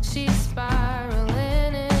 she's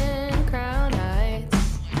spiraling in Crown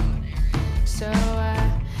Heights. So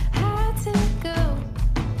I had to go,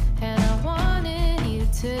 and I wanted you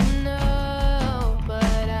to know, but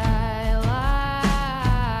I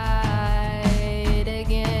lied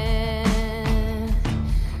again.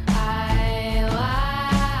 I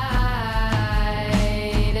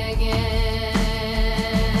lied again.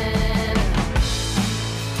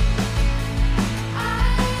 I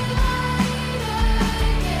lied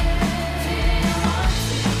again.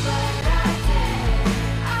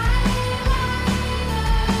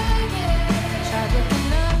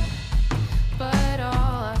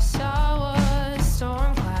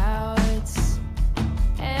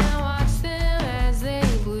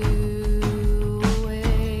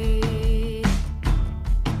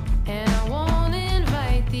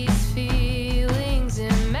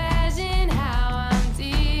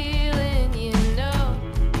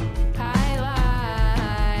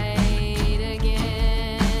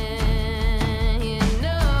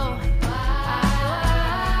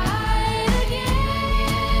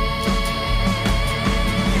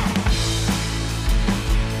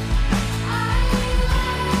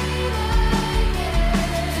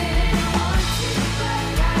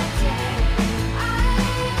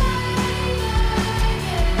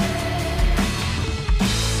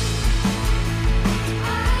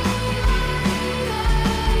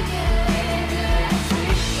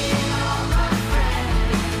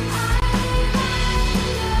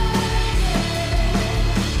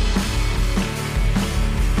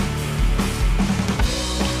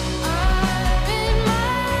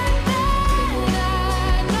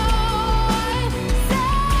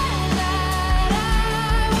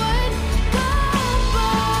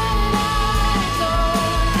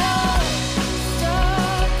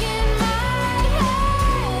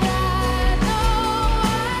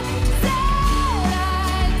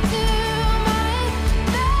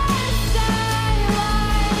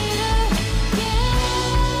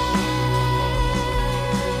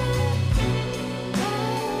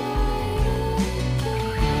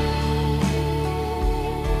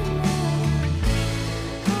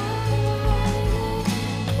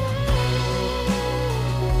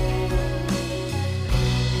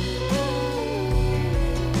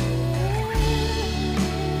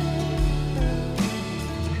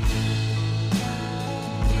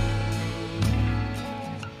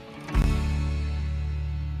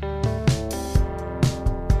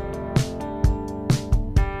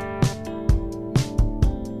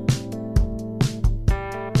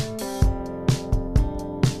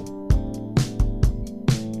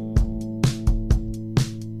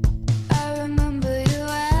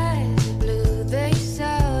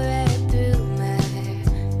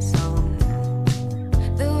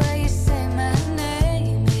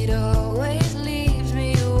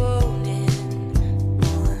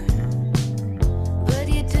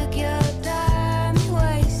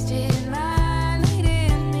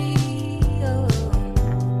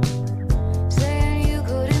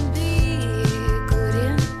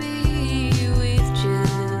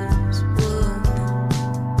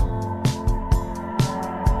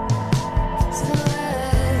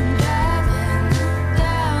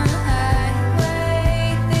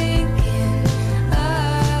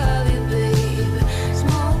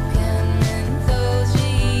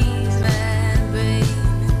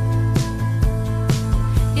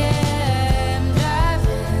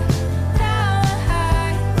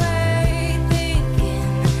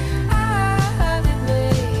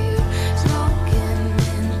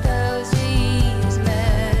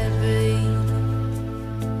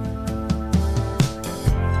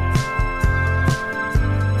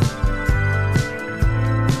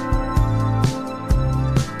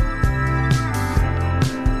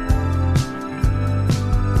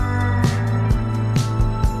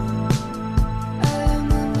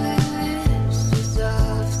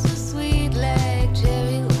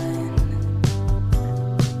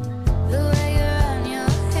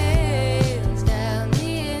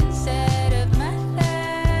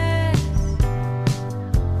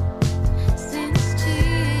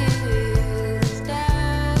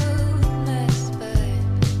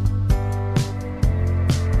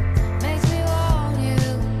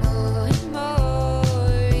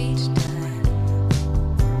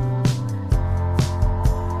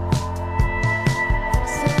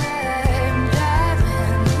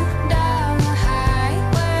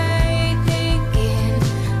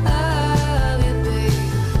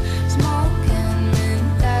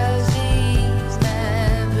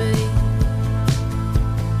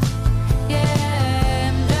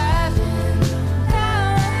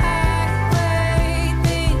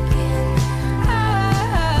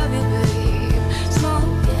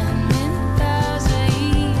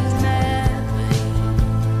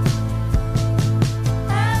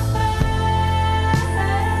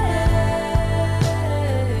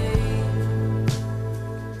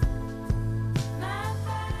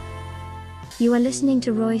 You are listening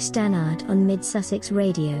to Roy Stannard on Mid Sussex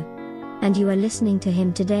Radio. And you are listening to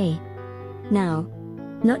him today. Now.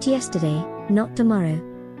 Not yesterday, not tomorrow.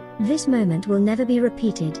 This moment will never be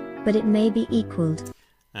repeated, but it may be equalled.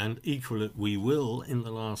 And equal it we will in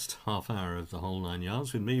the last half hour of the whole 9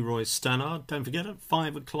 yards with me, Roy Stannard. Don't forget, at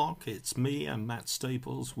 5 o'clock, it's me and Matt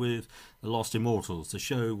Staples with The Lost Immortals, the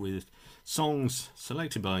show with songs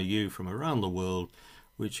selected by you from around the world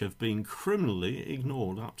which have been criminally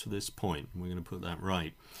ignored up to this point. We're going to put that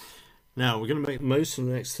right. Now, we're going to make the most of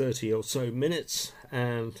the next 30 or so minutes,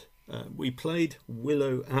 and we played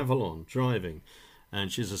Willow Avalon, Driving,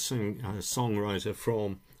 and she's a songwriter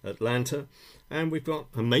from Atlanta, and we've got,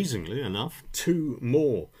 amazingly enough, 2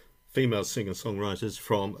 more female singer-songwriters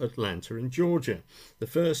from Atlanta in Georgia. The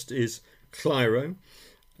first is Clyro,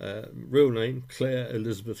 real name Claire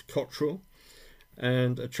Elizabeth Cottrell,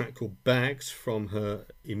 and a track called Bags from her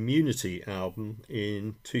Immunity album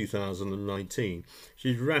in 2019.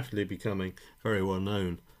 She's rapidly becoming very well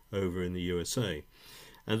known over in the USA.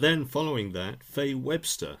 And then following that, Faye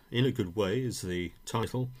Webster, In a Good Way is the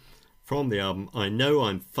title, from the album I Know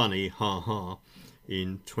I'm Funny, Ha Ha,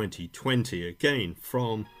 in 2020, again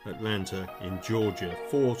from Atlanta in Georgia.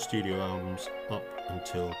 4 studio albums up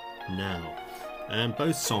until now. And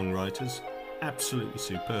both songwriters, absolutely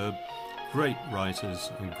superb, great writers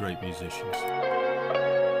and great musicians.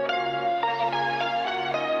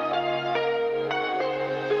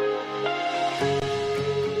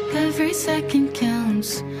 Every second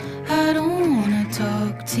counts. I don't wanna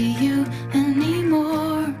talk to you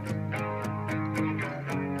anymore.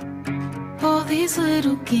 All these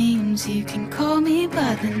little games, you can call me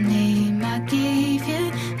by the name I gave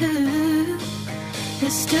you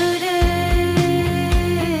yesterday.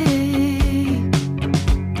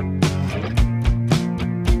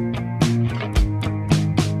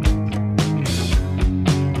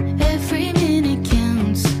 Every minute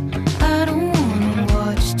counts. I don't wanna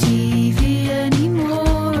watch TV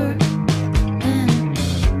anymore. And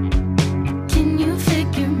can you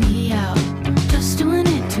figure me out? Just doing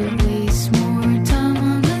it to waste more time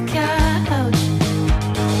on the couch.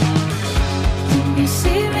 Can you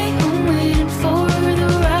see me? I'm waiting for the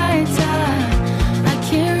right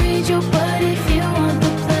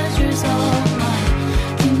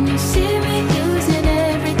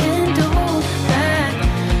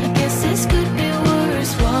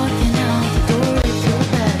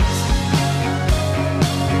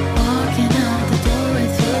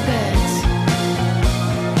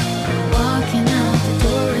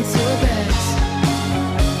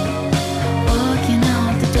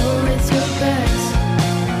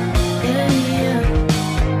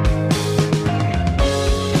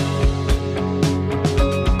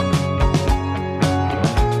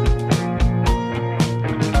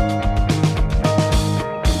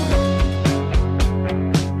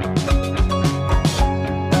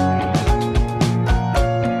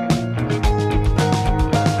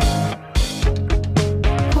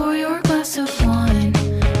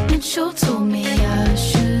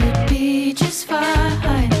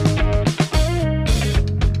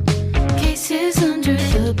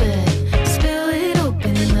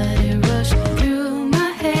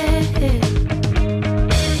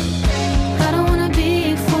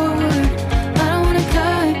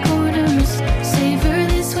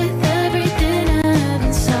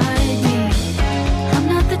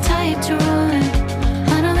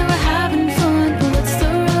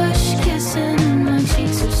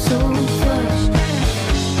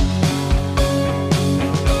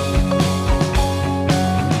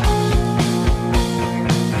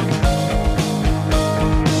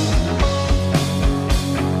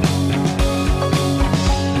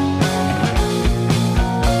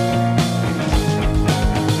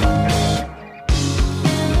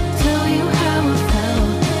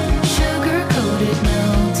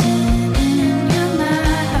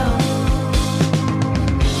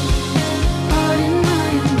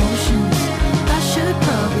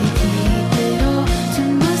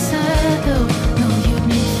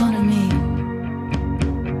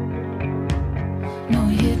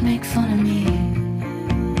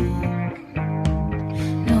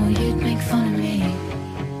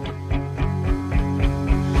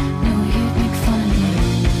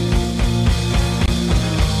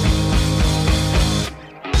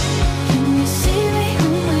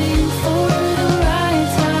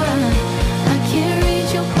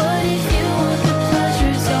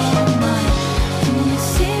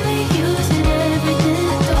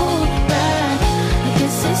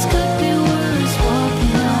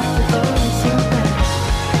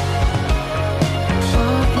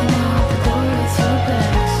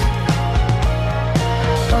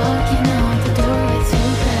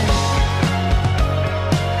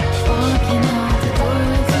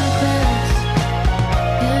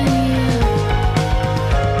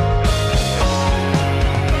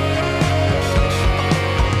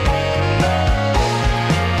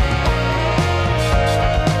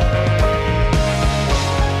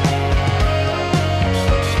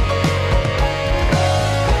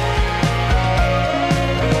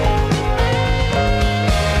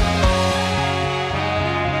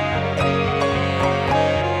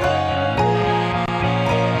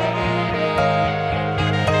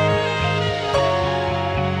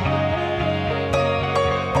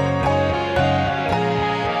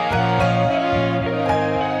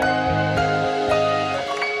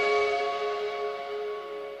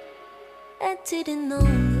I didn't know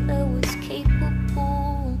that I was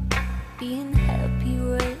capable of being happy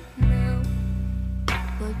right now,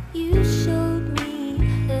 but you showed me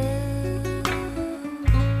how.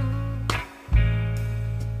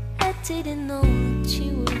 I didn't know that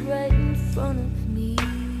you were right in front of me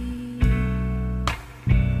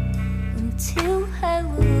until I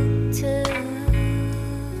looked up.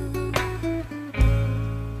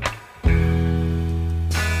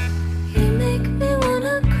 You make me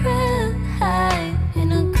wanna cry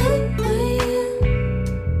in a good way.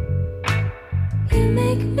 You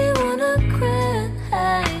make me wanna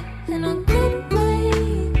cry in a good way.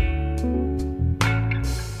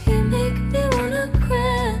 You make me wanna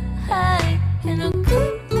cry in a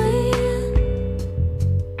good way.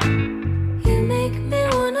 You make me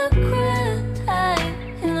wanna cry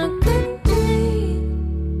in a good way.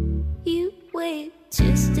 You weigh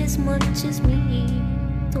just as much as me,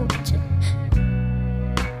 don't you?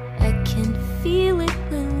 I can feel it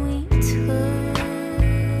when we touch.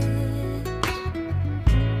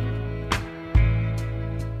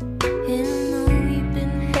 And I know we've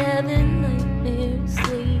been having nightmares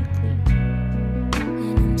lately,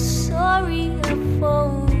 and I'm sorry I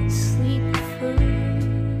fall asleep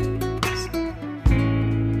first.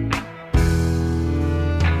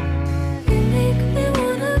 You make me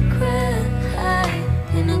wanna cry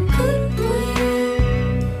in a good way.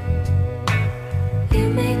 You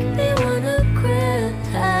make me wanna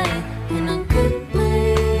cry in a good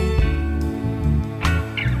way.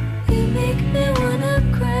 You make me wanna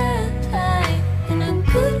cry in a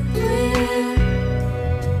good way.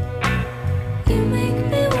 You make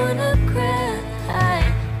me wanna cry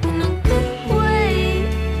in a good way.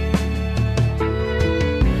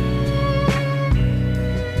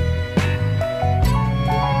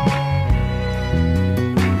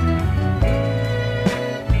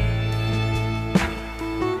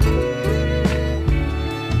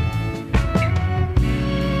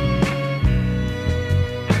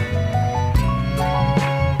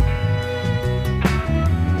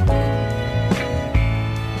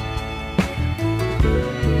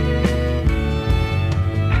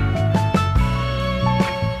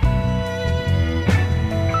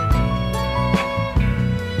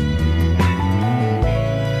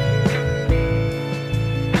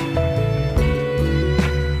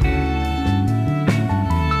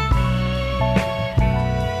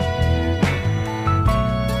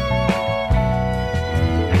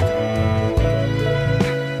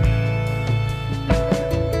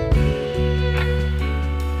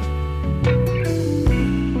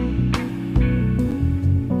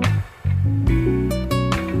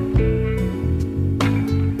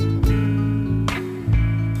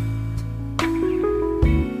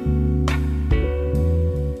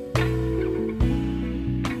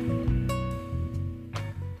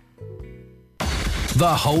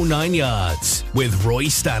 The Whole Nine Yards with Roy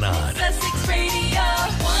Stannard. Sussex Radio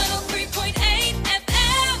 103.8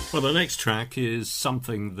 FM. Well, the next track is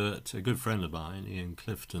something that a good friend of mine, Ian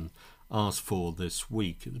Clifton, asked for this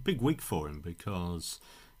week. It was a big week for him because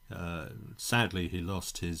sadly he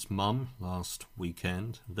lost his mum last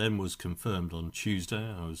weekend, then was confirmed on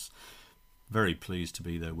Tuesday. I was very pleased to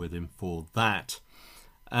be there with him for that.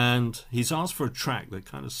 And he's asked for a track that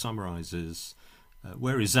kind of summarises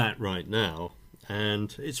where he's at right now.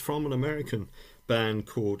 And it's from an American band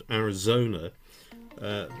called Arizona,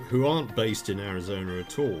 who aren't based in Arizona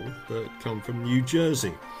at all, but come from New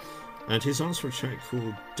Jersey. And he's asked for a track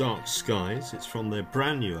called Dark Skies. It's from their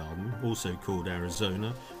brand new album, also called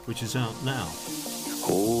Arizona, which is out now.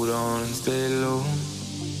 Hold on and stay low.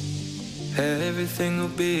 Everything will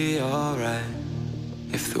be alright.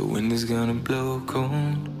 If the wind is gonna blow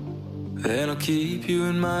cold, then I'll keep you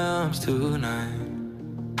in my arms tonight.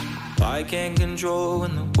 I can't control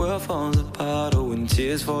when the world falls apart, or when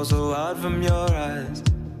tears fall so hard from your eyes.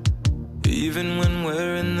 Even when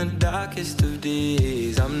we're in the darkest of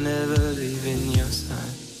days, I'm never leaving your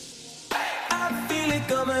side. I feel it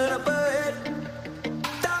coming up ahead.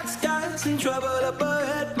 Dark skies and trouble up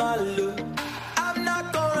ahead, my love. I'm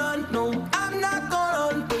not gonna run, no, I'm not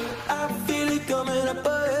gonna run, but I feel it coming up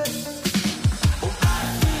ahead. Oh,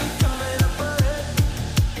 I feel it coming up ahead.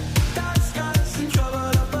 Dark skies and trouble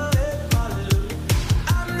up ahead, my love.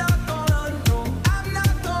 I'm not gonna run, no, I'm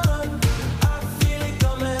not gonna run, but I feel it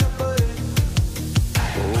coming up ahead.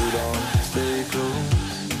 Hold on, stay close,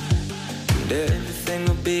 and everything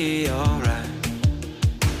will be alright.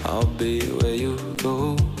 I'll be where you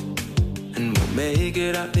go, and we'll make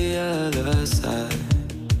it out the other side.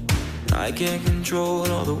 I can't control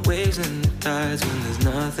all the waves and the tides when there's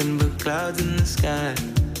nothing but clouds in the sky.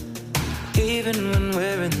 Even when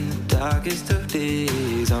we're in the darkest of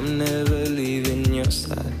days, I'm never leaving just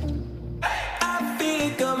that. I feel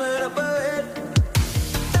it coming up ahead.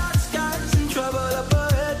 Dark skies and trouble up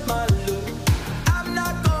ahead, my love. I'm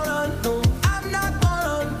not gonna run, no, I'm not gonna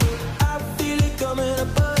run. I feel it coming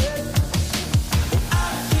up ahead. I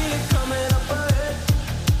feel it coming up ahead.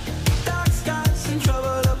 Dark skies and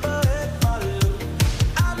trouble up ahead, my love.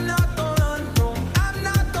 I'm not gonna run, no, I'm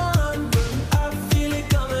not gonna run, but I feel it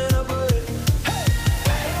coming up ahead.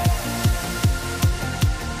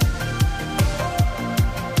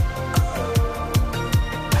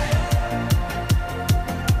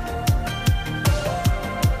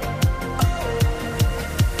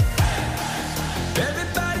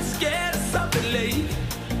 Everybody's scared of something late.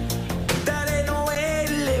 That ain't no way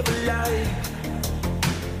to live a life.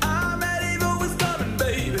 I'm ready for what's coming,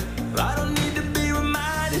 baby. I don't need to be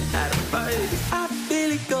reminded how to fight. I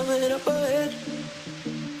feel it coming up ahead.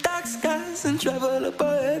 Dark skies and travel up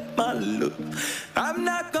ahead, my love. I'm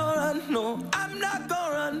not gonna run, no, I'm not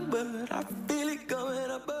gonna run, but I feel it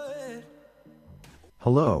coming up ahead.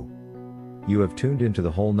 Hello. You have tuned into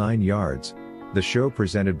the Whole 9 Yards, the show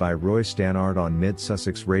presented by Roy Stannard on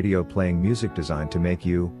Mid-Sussex Radio, playing music designed to make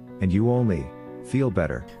you, and you only, feel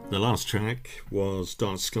better. The last track was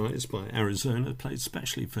Dark Skies by Arizona, played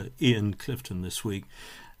specially for Ian Clifton this week,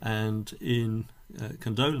 and in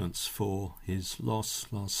condolence for his loss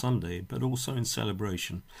last Sunday, but also in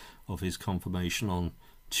celebration of his confirmation on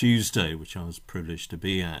Tuesday, which I was privileged to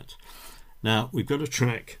be at. Now, we've got a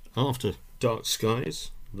track after Dark Skies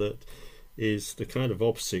that is the kind of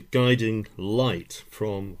opposite, Guiding Light,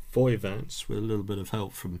 from Foy Vance, with a little bit of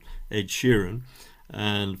help from Ed Sheeran.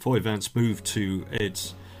 And Foy Vance moved to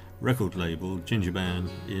Ed's record label, Ginger Band,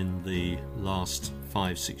 in the last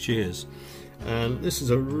 5-6 years. And this is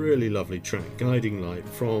a really lovely track, Guiding Light,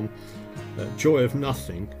 from Joy of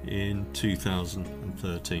Nothing in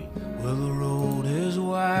 2013. Well, the road is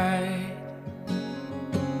wide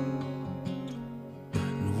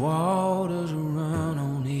and waters run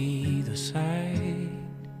on either side,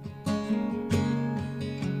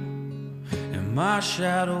 and my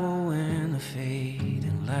shadow in the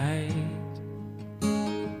fading light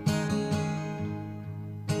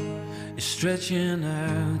is stretching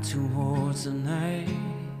out towards the night.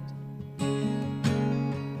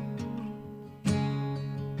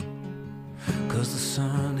 Cause the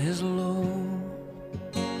sun is low,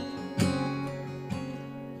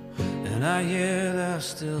 and I hear there's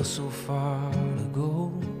still so far to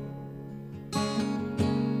go,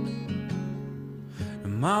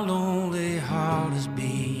 and my lonely heart is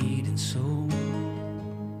beating so.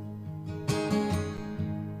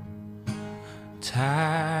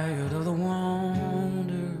 Tired of the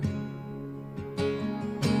wander,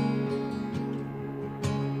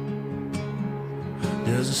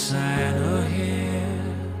 there's a sign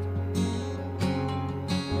ahead,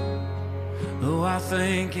 though I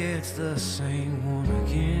think it's the same one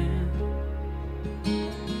again.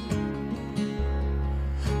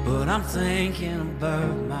 But I'm thinking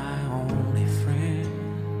about my only friend,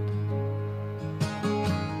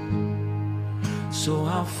 so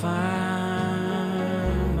I'll find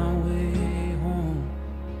my way home.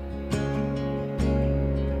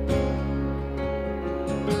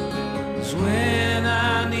 'Cause when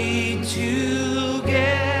I need to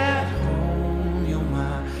get home, you're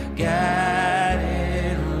my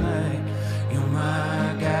guiding light. You're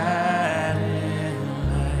my guiding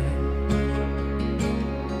light.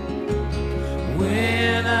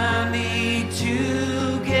 When I need to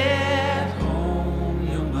get home,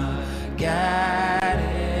 you're my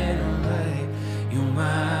guiding light. You're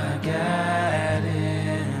my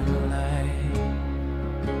guiding light.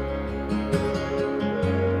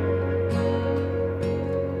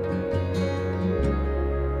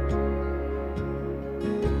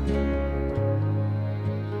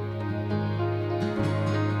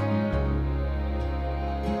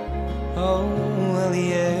 Oh, well, the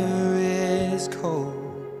air is cold,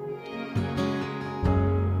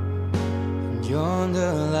 and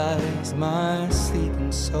yonder lies my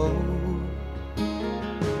sleeping soul.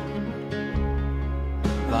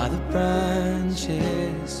 By the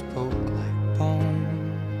branches spoke like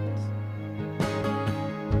bones.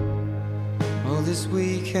 Oh, this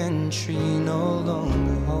weekend tree no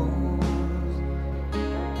longer holds.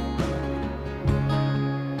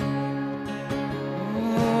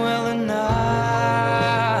 Well, the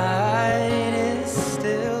night is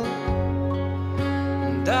still,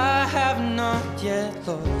 and I have not yet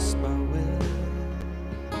lost my will.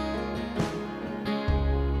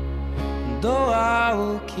 Though I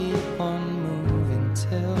will keep on moving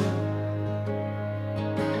till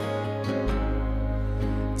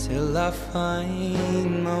I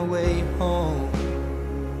find my way home.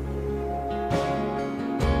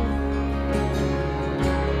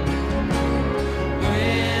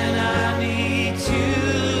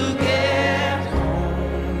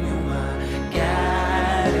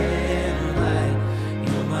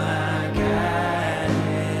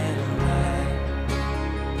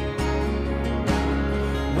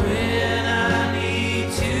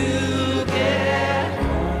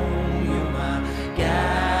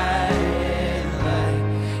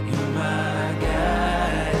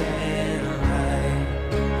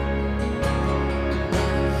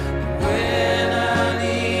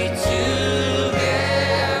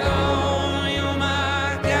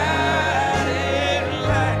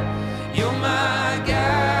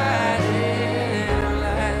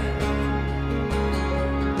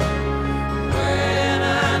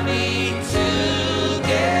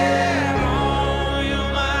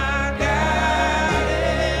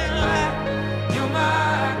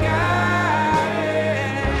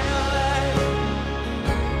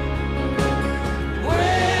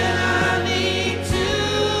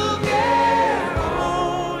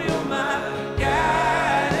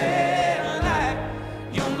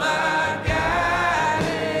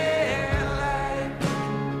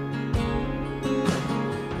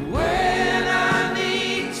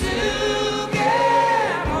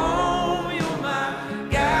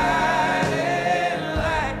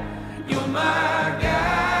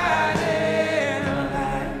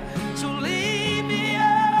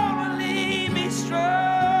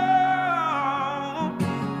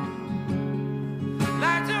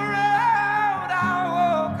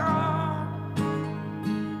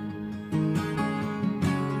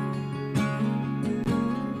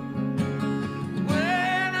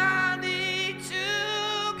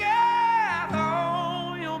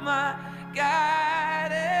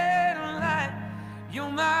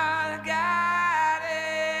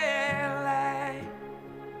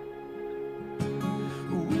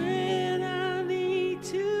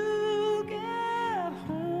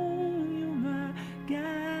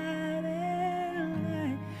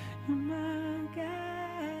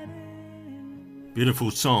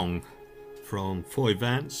 Beautiful song from Foy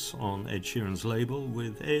Vance on Ed Sheeran's label,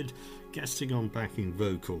 with Ed guesting on backing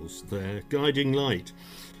vocals there. Guiding Light.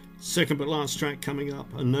 Second but last track coming up,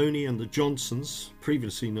 Anoni and the Johnsons,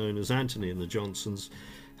 previously known as Anthony and the Johnsons,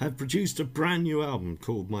 have produced a brand new album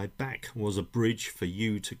called My Back Was a Bridge for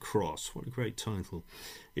You to Cross. What a great title.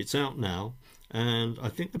 It's out now, and I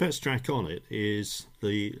think the best track on it is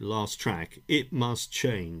the last track, It Must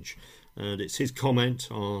Change. And it's his comment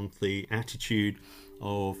on the attitude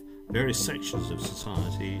of various sections of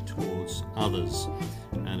society towards others.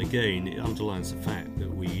 And again, it underlines the fact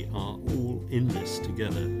that we are all in this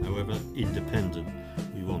together, however independent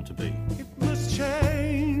we want to be. It must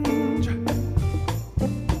change.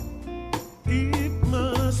 It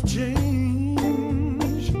must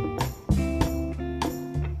change.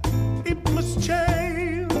 It must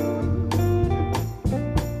change.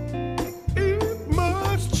 It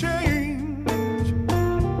must change.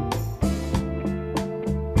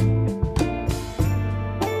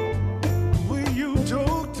 Will you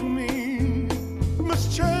talk to me?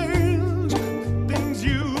 Must change. Things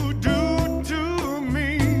you do to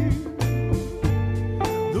me.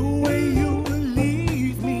 The way you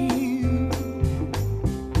leave me.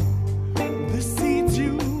 The seeds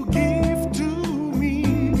you give to me.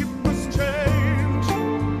 It must change.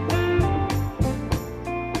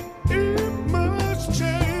 It must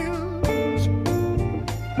change.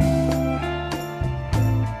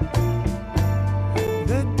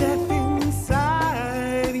 The death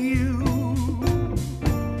inside you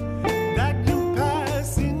that you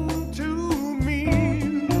pass into me.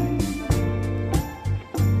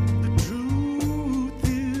 The truth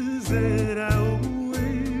is that I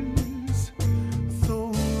always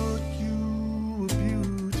thought you were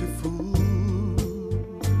beautiful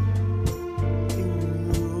in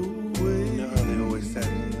your way. No, they always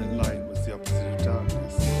said that light was the opposite of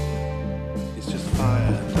darkness. It's just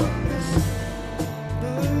fire and darkness.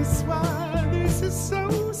 That's why this is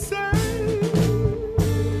so sad.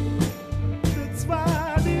 That's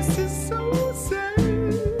why this is so sad.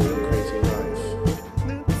 Create your life.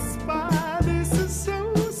 That's why this is so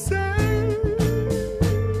sad.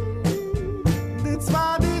 That's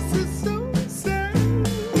why this is so sad.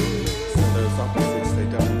 So those opposites, they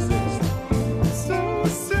don't exist. So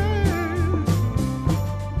sad.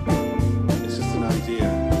 It's just an idea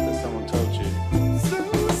that someone told you. So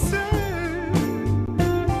sad.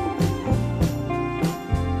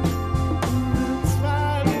 That's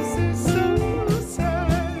why this is so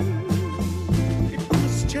sad. It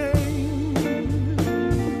must change.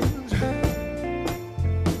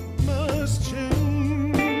 Must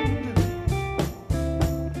change.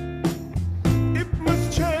 It must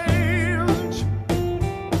change.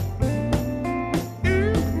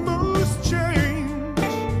 It must change.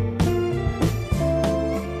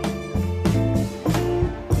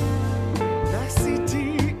 I see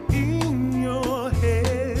tea in your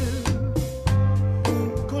head,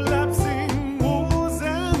 collapsing walls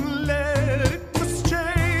and lead. It must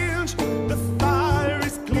change. The fire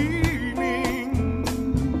is cleaning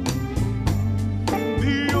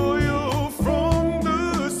the oil from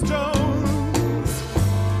the stones.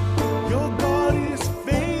 Your God is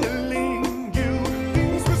failing you.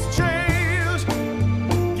 Things must change,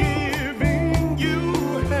 giving you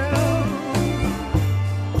hell.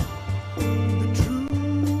 The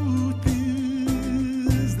truth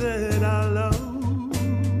is that our love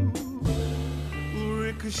will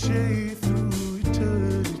ricochet through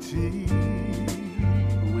eternity.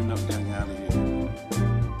 We're not getting out of here.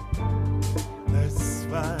 That's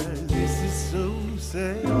why this is so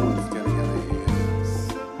sad. No one's getting out of here.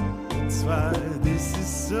 That's why this is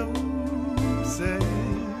so sad.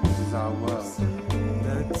 This is our world.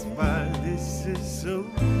 That's why this is so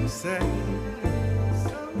sad.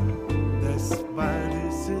 That's why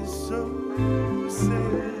this is so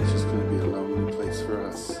sad. It's just going to be a lonely place for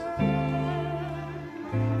us.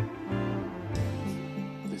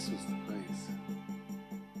 This was the place.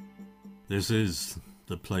 This is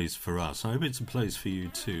the place for us. I hope it's a place for you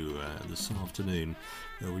too this afternoon,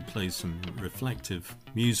 where we play some reflective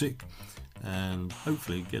music and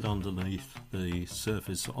hopefully get underneath the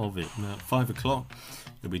surface of it. Now at 5 o'clock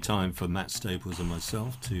it'll be time for Matt Staples and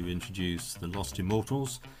myself to introduce the Lost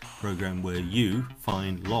Immortals, programme where you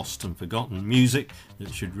find lost and forgotten music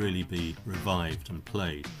that should really be revived and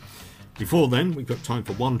played. Before then, we've got time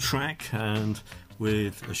for one track, and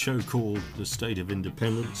with a show called The State of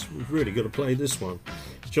Independence, we've really got to play this one.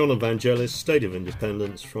 John Evangelis, State of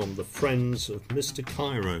Independence, from the Friends of Mr.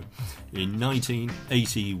 Cairo in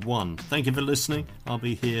 1981. Thank you for listening. I'll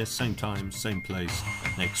be here same time, same place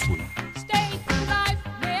next week. Stay alive,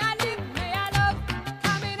 may I live, may I love.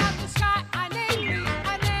 Coming out the sky, I name you.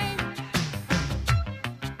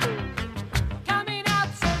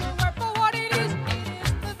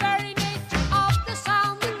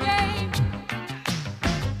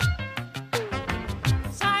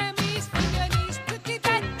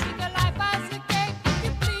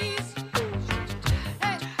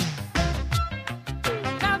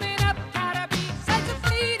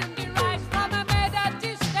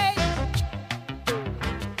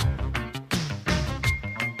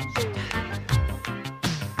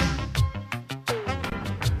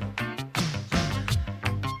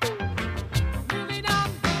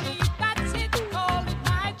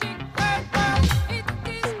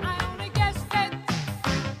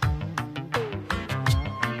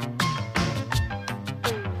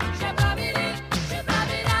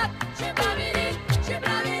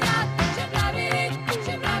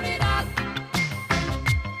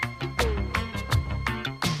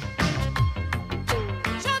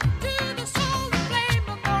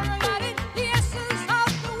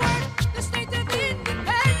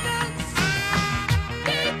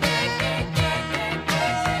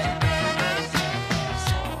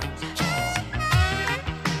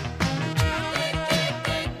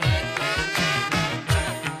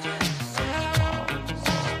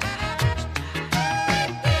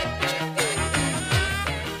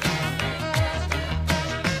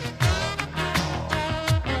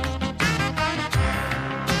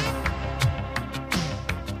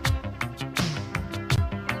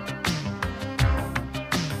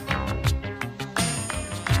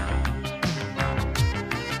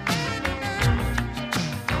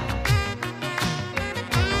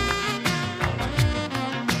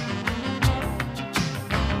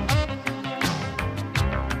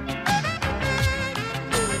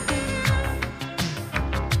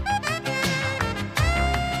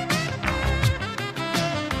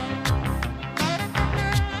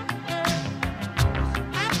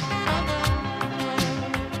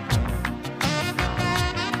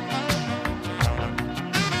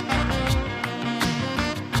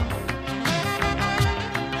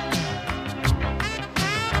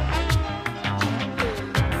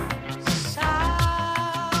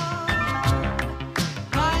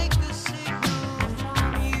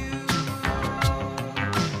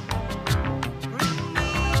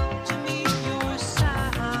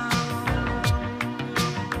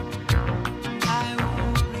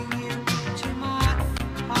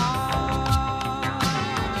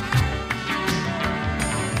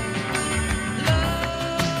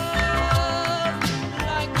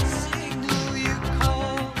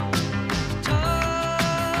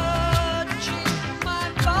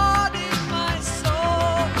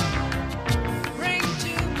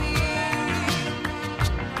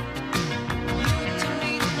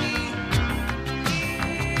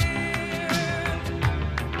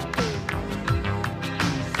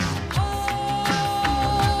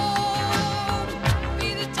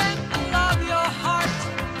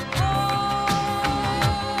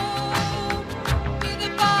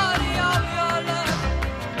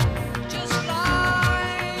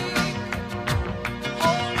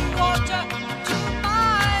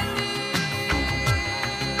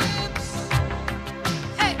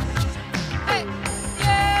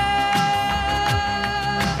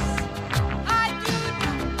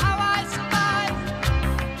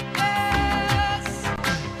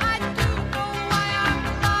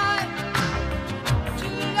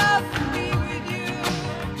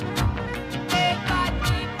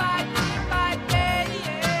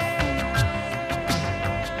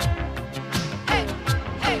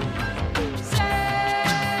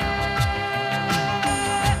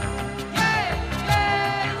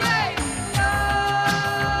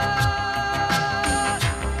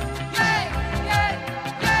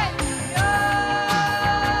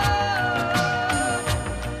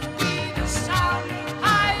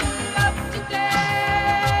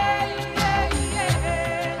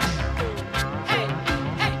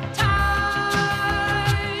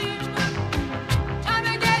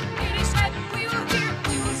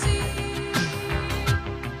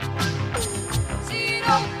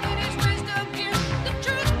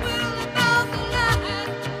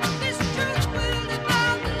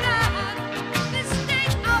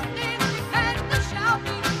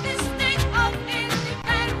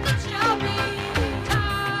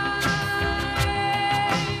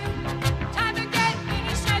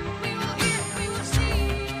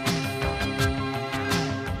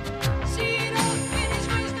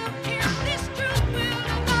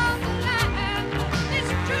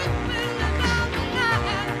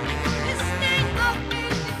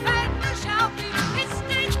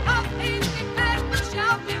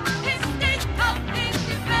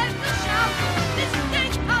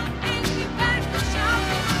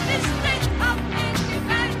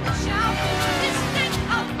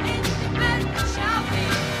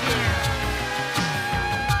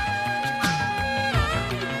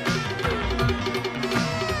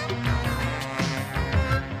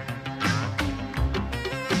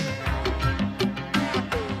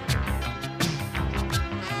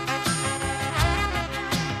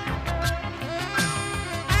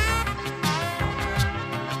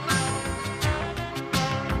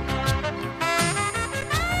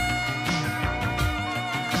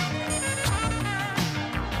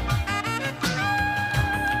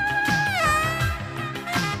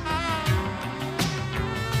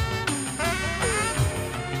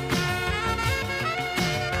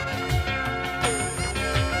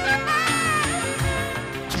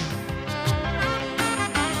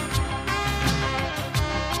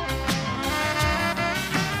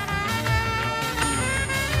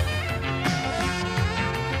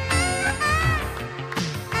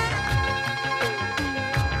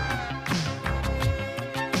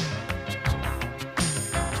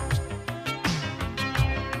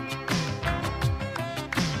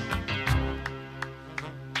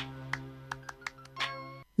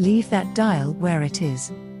 Leave that dial where it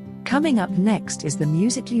is. Coming up next is the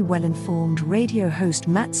musically well-informed radio host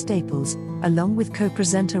Matt Staples, along with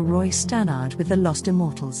co-presenter Roy Stannard with the Lost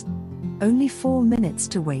Immortals. Only 4 minutes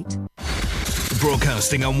to wait.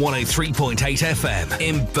 Broadcasting on 103.8 FM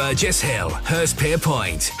in Burgess Hill,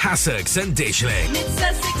 Hurstpierpoint, Sussex and Ditchling. Mid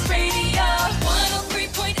Sussex Radio 103.8.